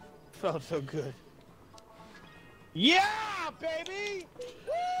 felt so good. Yeah, baby!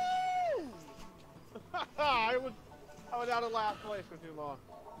 Woo! I was out of last place for too long.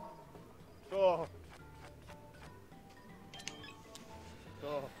 Cool.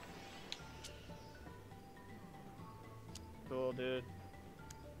 Cool. Cool, dude.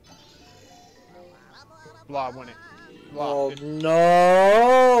 Blah, win it. Blah. Oh Good.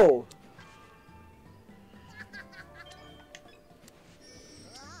 no!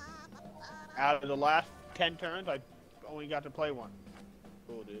 Out of the last 10 turns, I only got to play 1.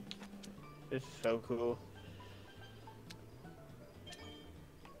 Cool, dude. This is so cool.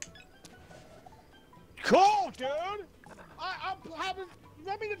 Cool, dude! I'm having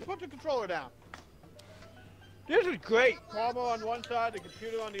let me just put the controller down. This is great. Karma on one side, the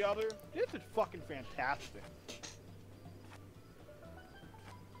computer on the other. This is fucking fantastic.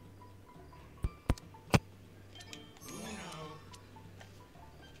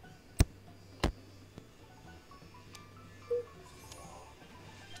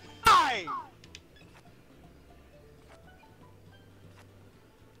 Aye!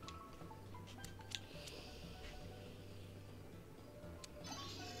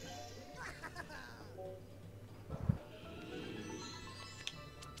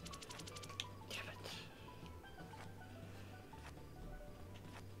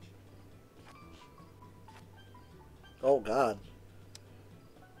 Oh God.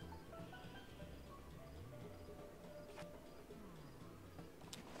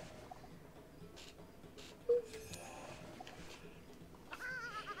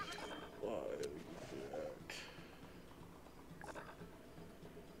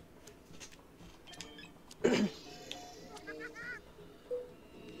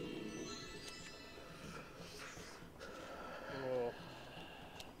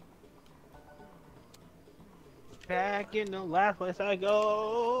 Back in the last place I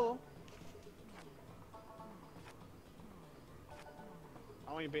go.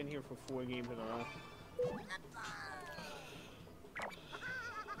 I've only been here for 4 games in a row.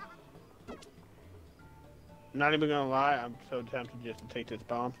 I'm not even gonna lie, I'm so tempted just to take this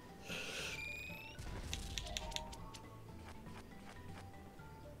bomb.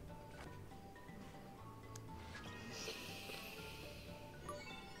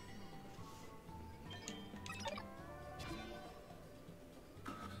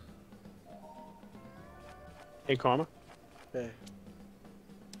 Hey, Karma. Hey.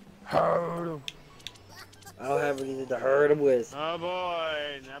 Hurt him. I don't have anything to hurt him with. Oh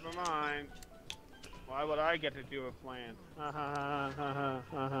boy, never mind. Why would I get to do a plan?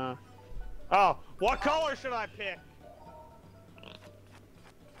 Oh, what color should I pick?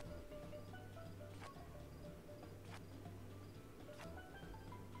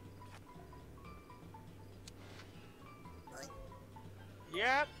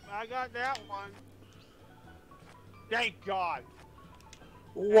 Yep, I got that one. Thank God.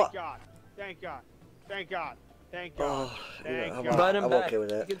 What? Thank God. Thank God. Thank God. Thank God. Oh, Thank yeah, God. Invite him I'm back. okay with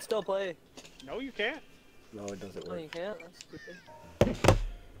that. You can still play. No, you can't. No, it doesn't No, work. you can't. That's stupid.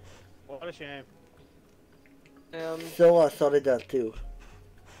 What a shame. Still thought it does too.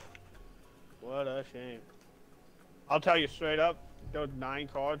 What a shame. I'll tell you straight up, those 9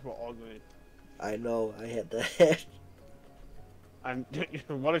 cards were all good. I know. I had that. I'm,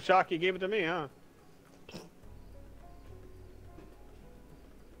 what a shock you gave it to me, huh?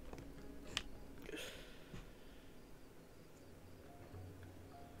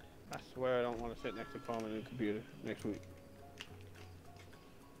 I swear I don't want to sit next to Palmer in the computer next week.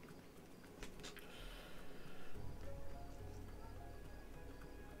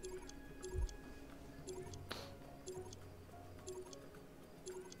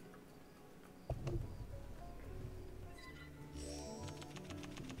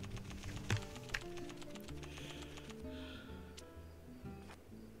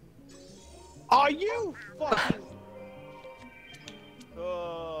 Are you fucking...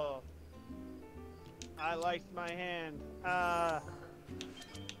 Oh. I liked my hand.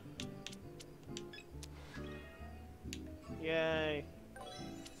 Yay.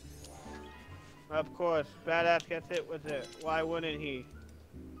 Of course, Badass gets hit with it. Why wouldn't he?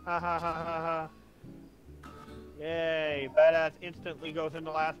 Ha ha ha ha ha. Yay. Badass instantly goes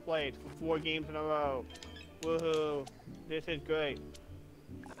into last place for 4 games in a row. Woohoo. This is great.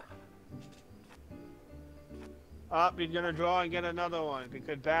 Up, he's gonna draw and get another one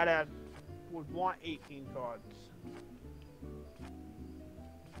because Badass would want 18 cards.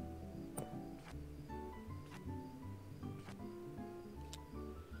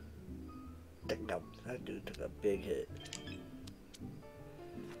 Damn, that dude took a big hit.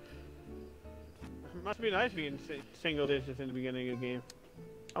 It must be nice being single digits in the beginning of the game.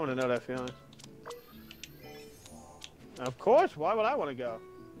 I want to know that feeling. Of course, why would I want to go?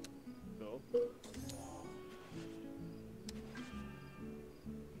 Go.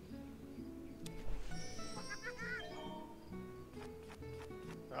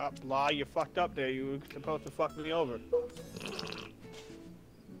 Ah, blah, you fucked up there. You were supposed to fuck me over.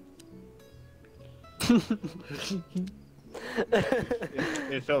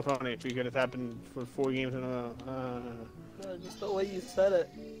 It's so funny because it's happened for 4 games in a row. No, just the way you said it.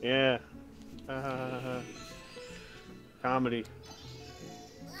 Yeah. Comedy.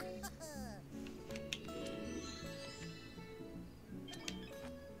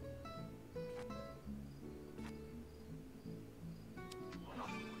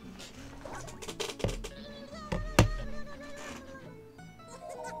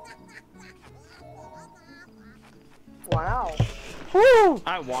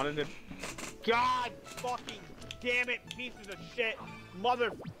 I wanted it. God fucking damn it, pieces of shit,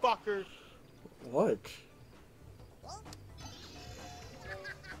 motherfuckers. What?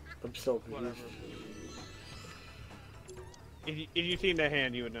 I'm so confused. Whatever. If you seen the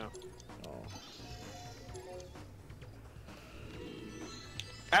hand, you would know. Oh.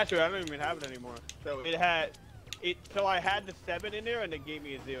 Actually, I don't even have it anymore. So so I had the 7 in there, and it gave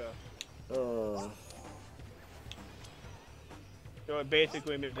me a 0. So it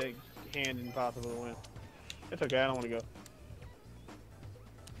basically made the hand impossible to win. It's okay, I don't want to go.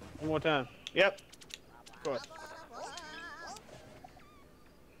 One more time. Yep. Of course.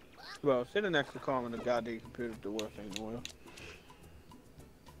 Well, sitting next to Carl on the goddamn computer is the worst thing in the world.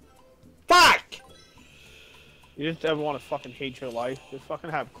 Fuck! You just ever want to fucking hate your life? Just fucking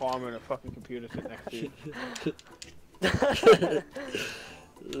have Karma and a fucking computer sit next to you.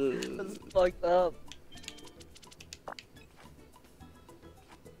 That's fucked up.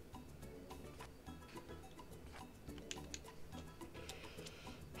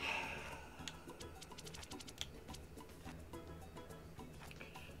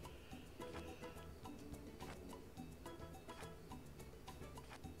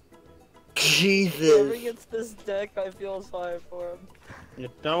 Jesus. Whoever gets this deck, I feel sorry for him. Yeah,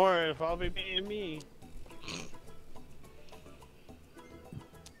 don't worry, it'll probably be me.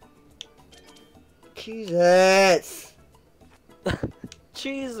 Jesus.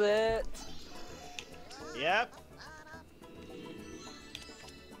 Cheese it. Yep.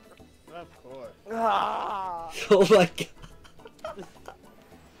 Of course. Ah. Oh my god.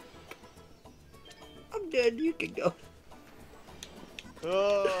 I'm dead, you can go.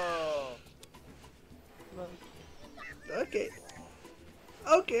 Oh. Okay.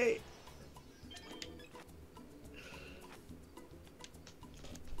 Okay.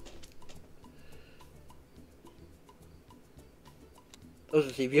 I was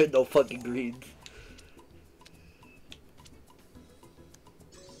gonna see if you had no fucking greens.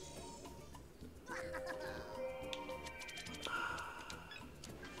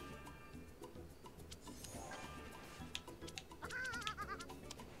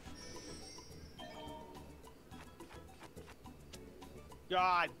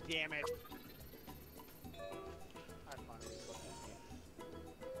 God damn it.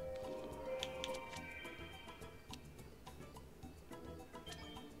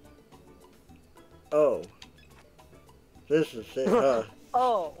 Oh. This is it, huh?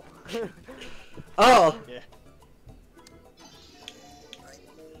 Oh. Oh! Yeah.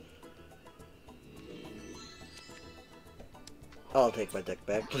 I'll take my deck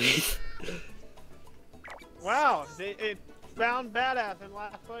back, please. Wow, it found badass in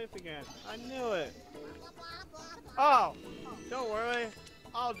last place again. I knew it. Oh, don't worry.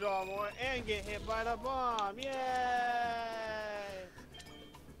 I'll draw more and get hit by the bomb. Yay!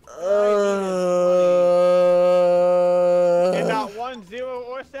 And not 1, 0,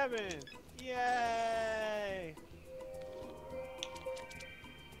 or 7. Yay!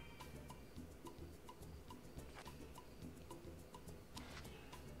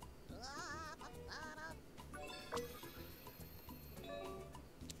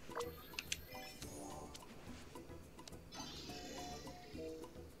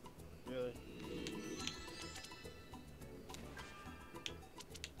 Really?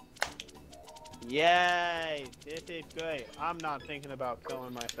 Yay! This is great. I'm not thinking about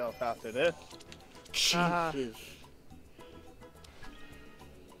killing myself after this. Jesus.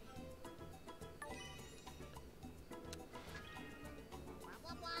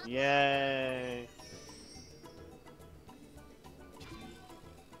 Yay!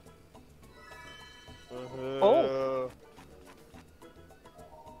 Oh.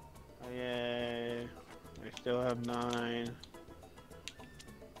 Yay! I still have 9.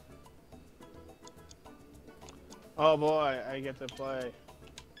 Oh boy, I get to play.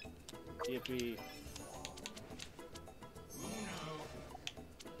 Yippee.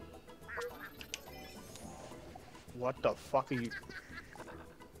 What the fuck are you?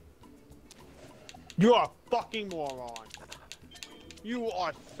 You are a fucking moron. You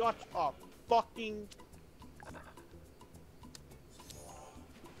are such a fucking...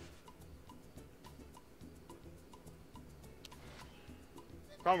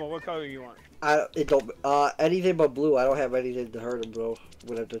 Cromwell, what color do you want? It don't, anything but blue. I don't have anything to hurt him, bro.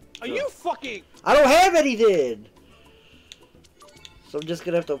 Are you fucking... I don't have anything! So I'm just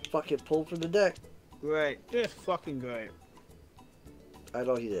gonna have to fucking pull from the deck. Great. Just fucking great. I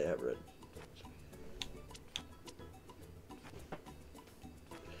know he didn't have red.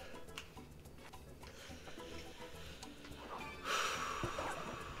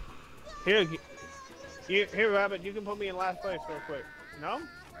 Here, Rabbit, you can put me in last place real quick. No?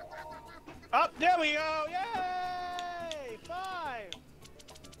 Up, there we go! Yay! 5!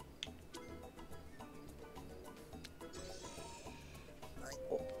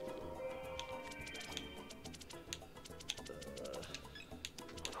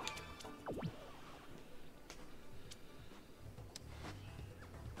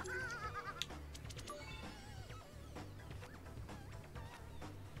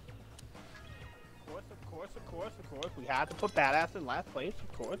 Of course. We had to put Badass in last place,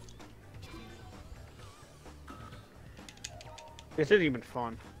 of course. This isn't even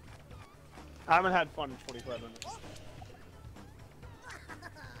fun. I haven't had fun in 45 minutes.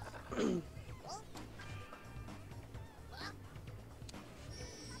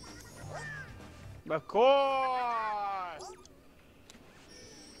 Of course!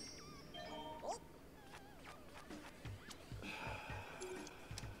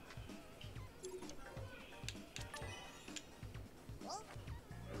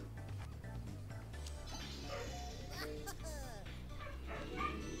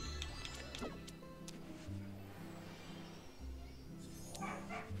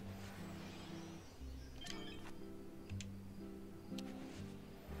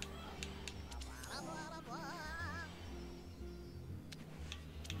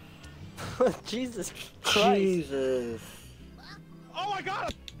 Jesus Christ. Jesus. Oh my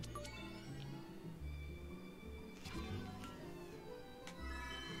god!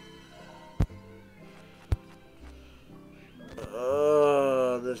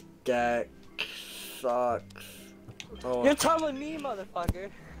 Oh, this deck sucks. Oh. You're telling me, motherfucker.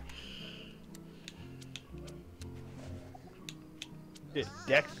 This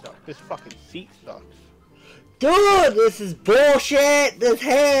deck sucks. This fucking seat sucks. Dude, this is bullshit! This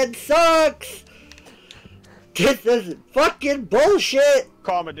hand sucks! This is fucking bullshit!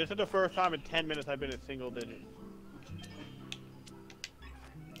 Karma, this is the first time in 10 minutes I've been at single digits.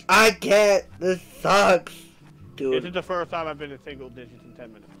 I can't! This sucks! This is Dude. the first time I've been at single digits in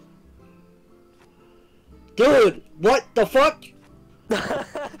 10 minutes. Dude, what the fuck?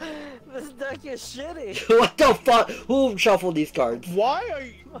 This deck is shitty. What the fuck? Who shuffled these cards? Why are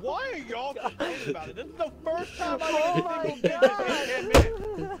y'all complaining about it? This is the first time I've Oh been at single my digits in 10 minutes.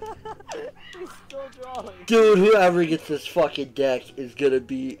 He's still drawing. Dude, whoever gets this fucking deck is gonna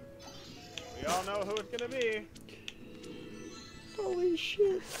be... We all know who it's gonna be. Holy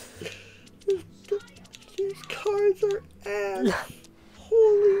shit. These cards are ass.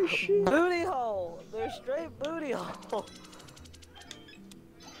 Holy shit. Booty hole. They're straight booty hole.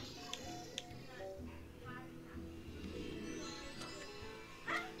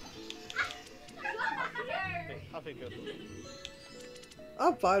 I'll take this one.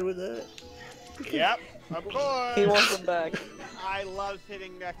 I'm fine with that. Yep, of course. He wants them back. I love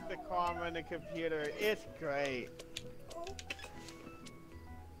sitting next to Karma in the computer. It's great.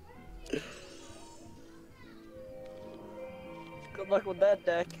 Good luck with that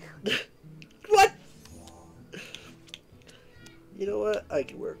deck. What? You know what? I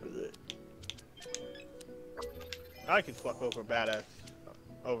can work with it. I can fuck over Badass.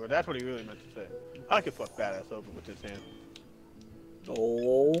 Over. That's what he really meant to say. I can fuck Badass over with this hand.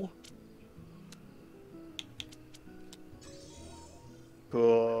 Oh.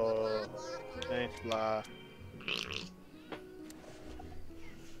 Cool. Thanks, blah.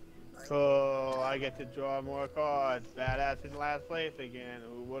 Cool. I get to draw more cards. Badass in last place again.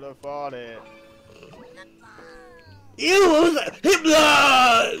 Who would have thought it? Ew, what was that?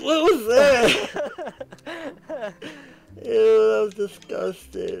 Hitblah! What was that? Ew, that was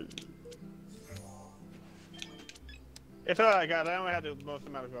disgusting. It's alright, guys. I only had the most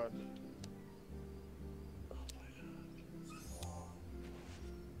amount of cards.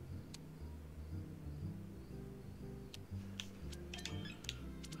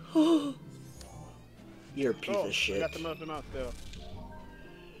 You're a piece Cool. of I shit. got the most amount still.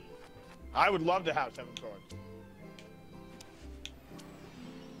 I would love to have 7 cards.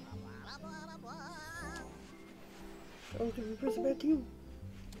 I was gonna be pressing back to you.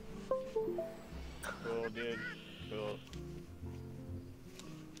 Cool, dude. Cool.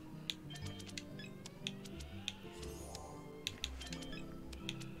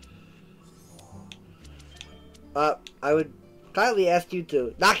 I would kindly ask you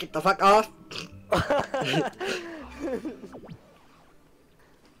to knock it the fuck off.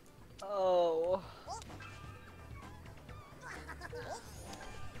 Oh.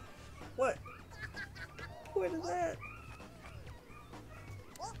 What? What is that?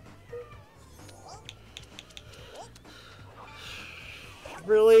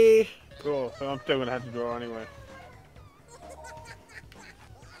 Really? Cool. So I'm still gonna have to draw anyway.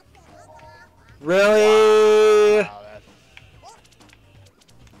 Really? Wow,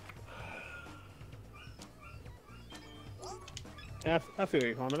 Yeah, I feel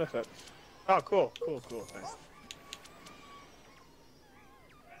you, Coleman. That's it. Oh, cool. Thanks.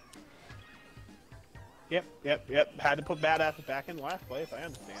 Yep. Had to put Badass back in last place. I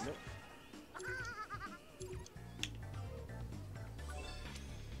understand it.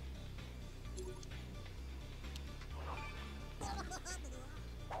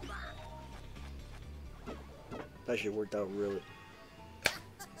 That shit worked out really.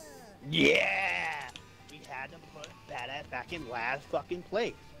 Yeah! We had to put Badass back in last fucking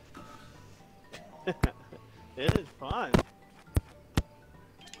place. This is fun.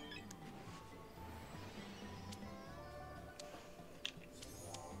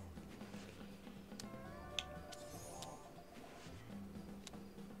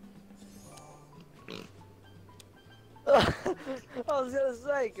 I was gonna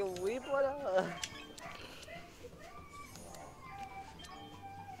say, can we put a...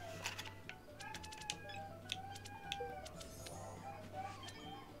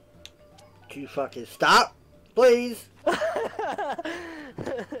 Can you fucking stop, please?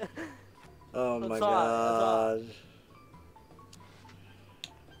 Oh my god.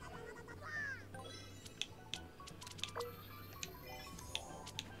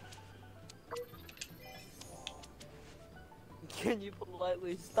 Can you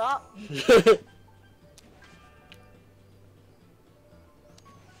politely stop?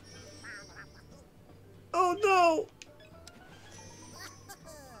 Oh no!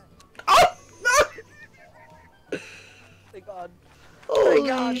 Oh no! Thank God. Holy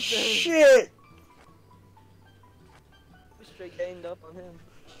God. shit! We straight gained up on him.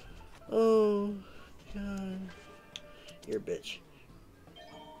 Oh god. You're a bitch.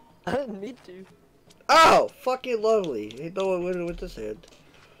 I didn't mean to. Oh! Fucking lovely. Ain't no one winning with this hand.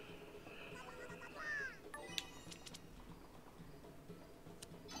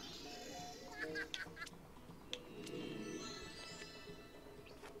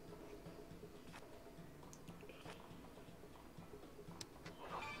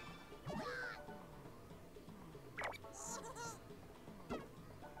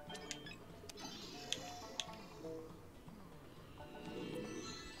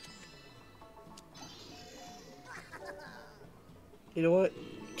 You know what?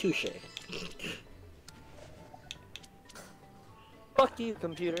 Touche. Fuck you,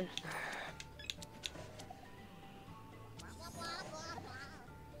 computer.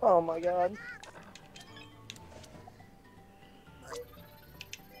 Oh my god.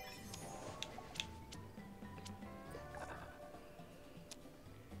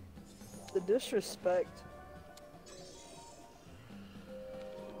 The disrespect.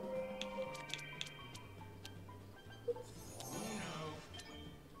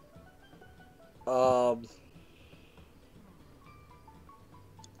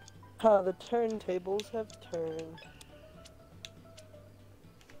 The turntables have turned.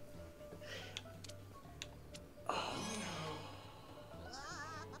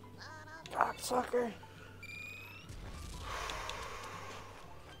 Cocksucker.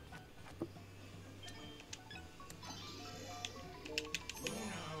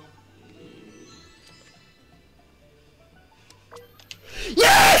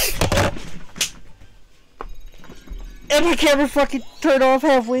 Yes! And my camera fucking turned off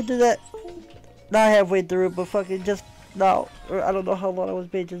halfway through that. Not halfway through, but fucking just now. Or I don't know how long I was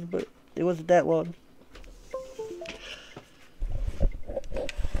bitches, but it wasn't that long.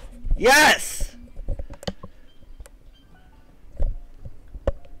 Yes!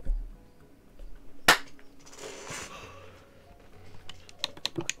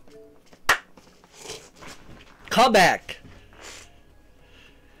 Come back.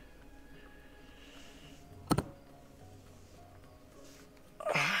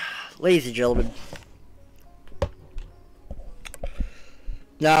 Ladies and gentlemen.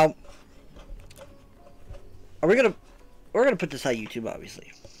 Now, we're gonna put this on YouTube,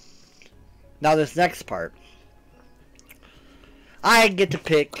 obviously. Now this next part, I get to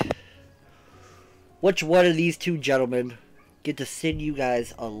pick which one of these two gentlemen get to sing you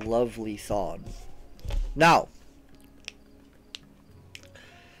guys a lovely song. Now,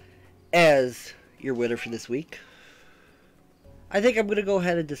 as your winner for this week, I think I'm gonna go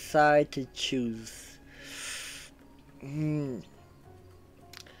ahead and decide to choose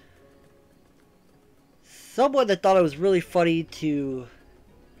someone that thought it was really funny to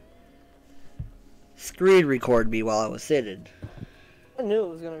screen record me while I was sitting. I knew it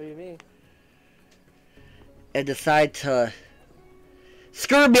was gonna be me. And decide to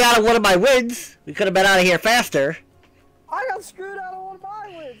screw me out of one of my wins. We could have been out of here faster. I got screwed out of one of my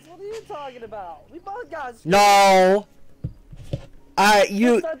wins. What are you talking about? We both got screwed. No!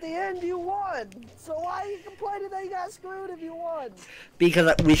 You Just at the end, you won. So why are you complaining that you got screwed if you won?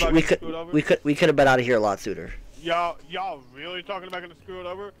 because we Fucking screwed over? we could have been out of here a lot sooner. Y'all really talking about gonna screw it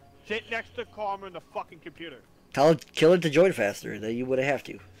over? Sit next to Karma in the fucking computer. Kill it to join faster. Then you would have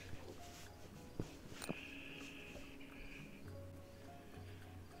to.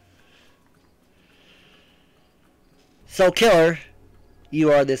 So, Killer,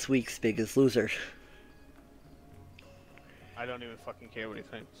 you are this week's biggest loser. I don't even fucking care what he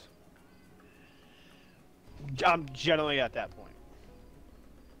thinks. I'm generally at that point.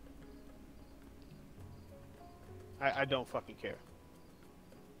 I don't fucking care.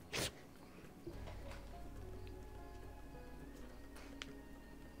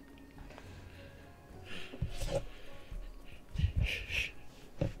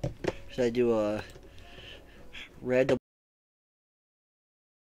 Should I do a random?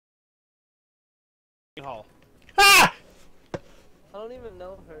 Hall. Ah! I don't even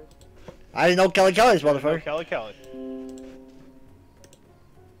know her. I didn't know Kelly's motherfucker. Kelly.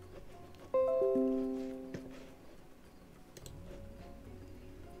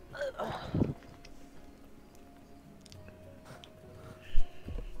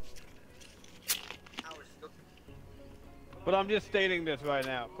 But I'm just stating this right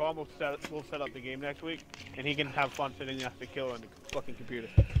now. Carl will set up the game next week, and he can have fun sitting next to Killer on the fucking computer.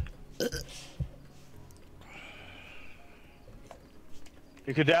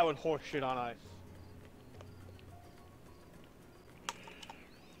 Because that would horse shit on ice.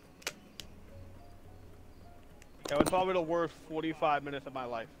 That was probably the worst 45 minutes of my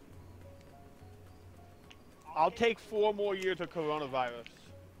life. I'll take 4 more years of coronavirus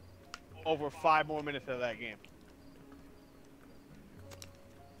over 5 more minutes of that game.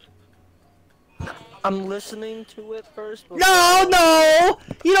 I'm listening to it first. No!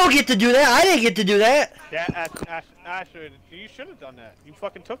 You don't get to do that. I didn't get to do that. Yeah, Asher, you should have done that. You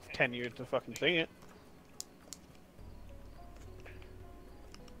fucking took 10 years to fucking sing it.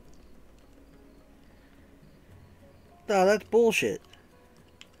 No, that's bullshit.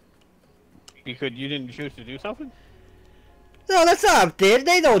 Because you didn't choose to do something? No, that's not it.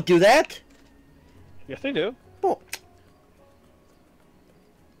 They don't do that. Yes, they do. Well,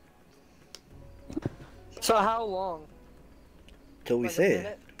 So how long? till we Like a say it.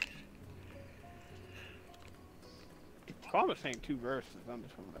 minute? Carl was saying 2 verses. I'm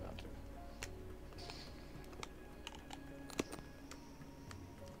just coming out to.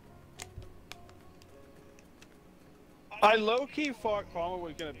 I low-key thought Karma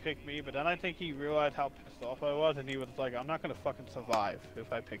was gonna pick me, but then I think he realized how pissed off I was, and he was like, I'm not gonna fucking survive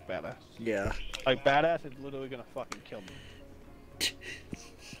if I pick Badass. Yeah. Like, Badass is literally gonna fucking kill me.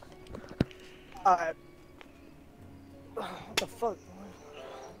 Alright. What the fuck?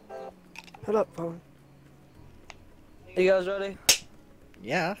 Shut up, phone. You guys ready?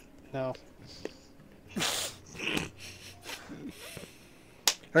 Yeah. No.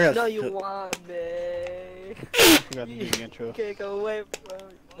 Hurry up. No, you want me. You got to do the intro. Kick away from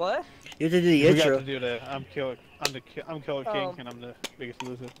what? You have to do the We got intro. to do the I'm Killer King, and I'm the biggest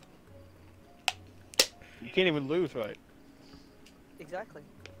loser. You can't even lose, right? Exactly.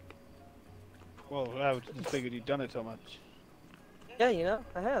 Well, I was just figured you'd done it so much. Yeah, you know,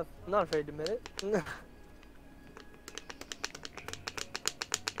 I have. I'm not afraid to admit it.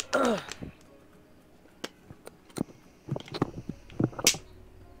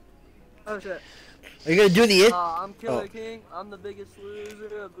 Oh shit. Are you gonna do the I'm Killer Oh. King. I'm the biggest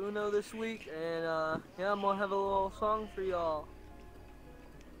loser of Uno this week, and yeah, I'm gonna have a little song for y'all.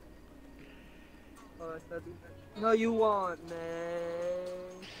 No, you want me.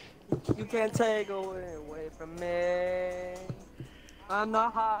 You can't take away from me. I'm the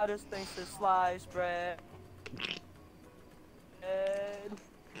hottest thing to slice bread.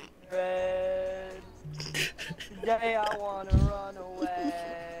 Bread. Today I wanna run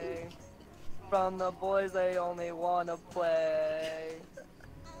away from the boys. They only wanna play.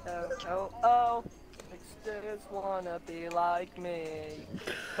 Oh. Just wanna be like me.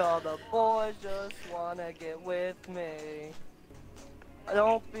 Call the boys just wanna get with me.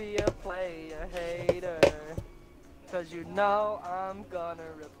 Don't be a player hater, 'cause you know I'm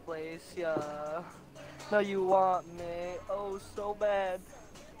gonna replace ya. No, you want me, oh so bad.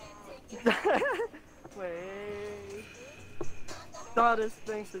 Wait. Hottest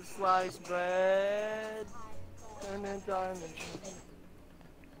things is sliced bread. And then diamond.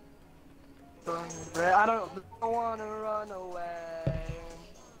 I don't wanna run away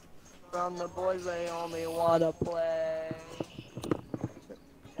from the boys. They only wanna play.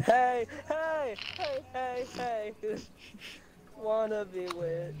 Hey, wanna be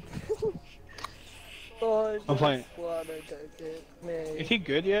with. Oh, I I'm playing. just wanna take it, man. Is he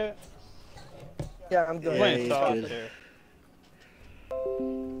good yet? Yeah, I'm I'm good. Yeah, playing he's solitaire.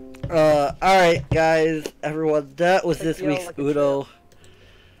 Alright, guys, everyone, that was I this feel week's like a Uno.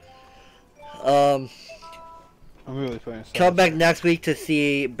 I'm really playing solitaire. Come back next week to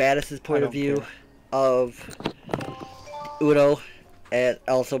see Battis's point I of don't view care. of Uno, and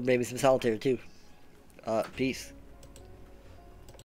also maybe some solitaire too. Peace.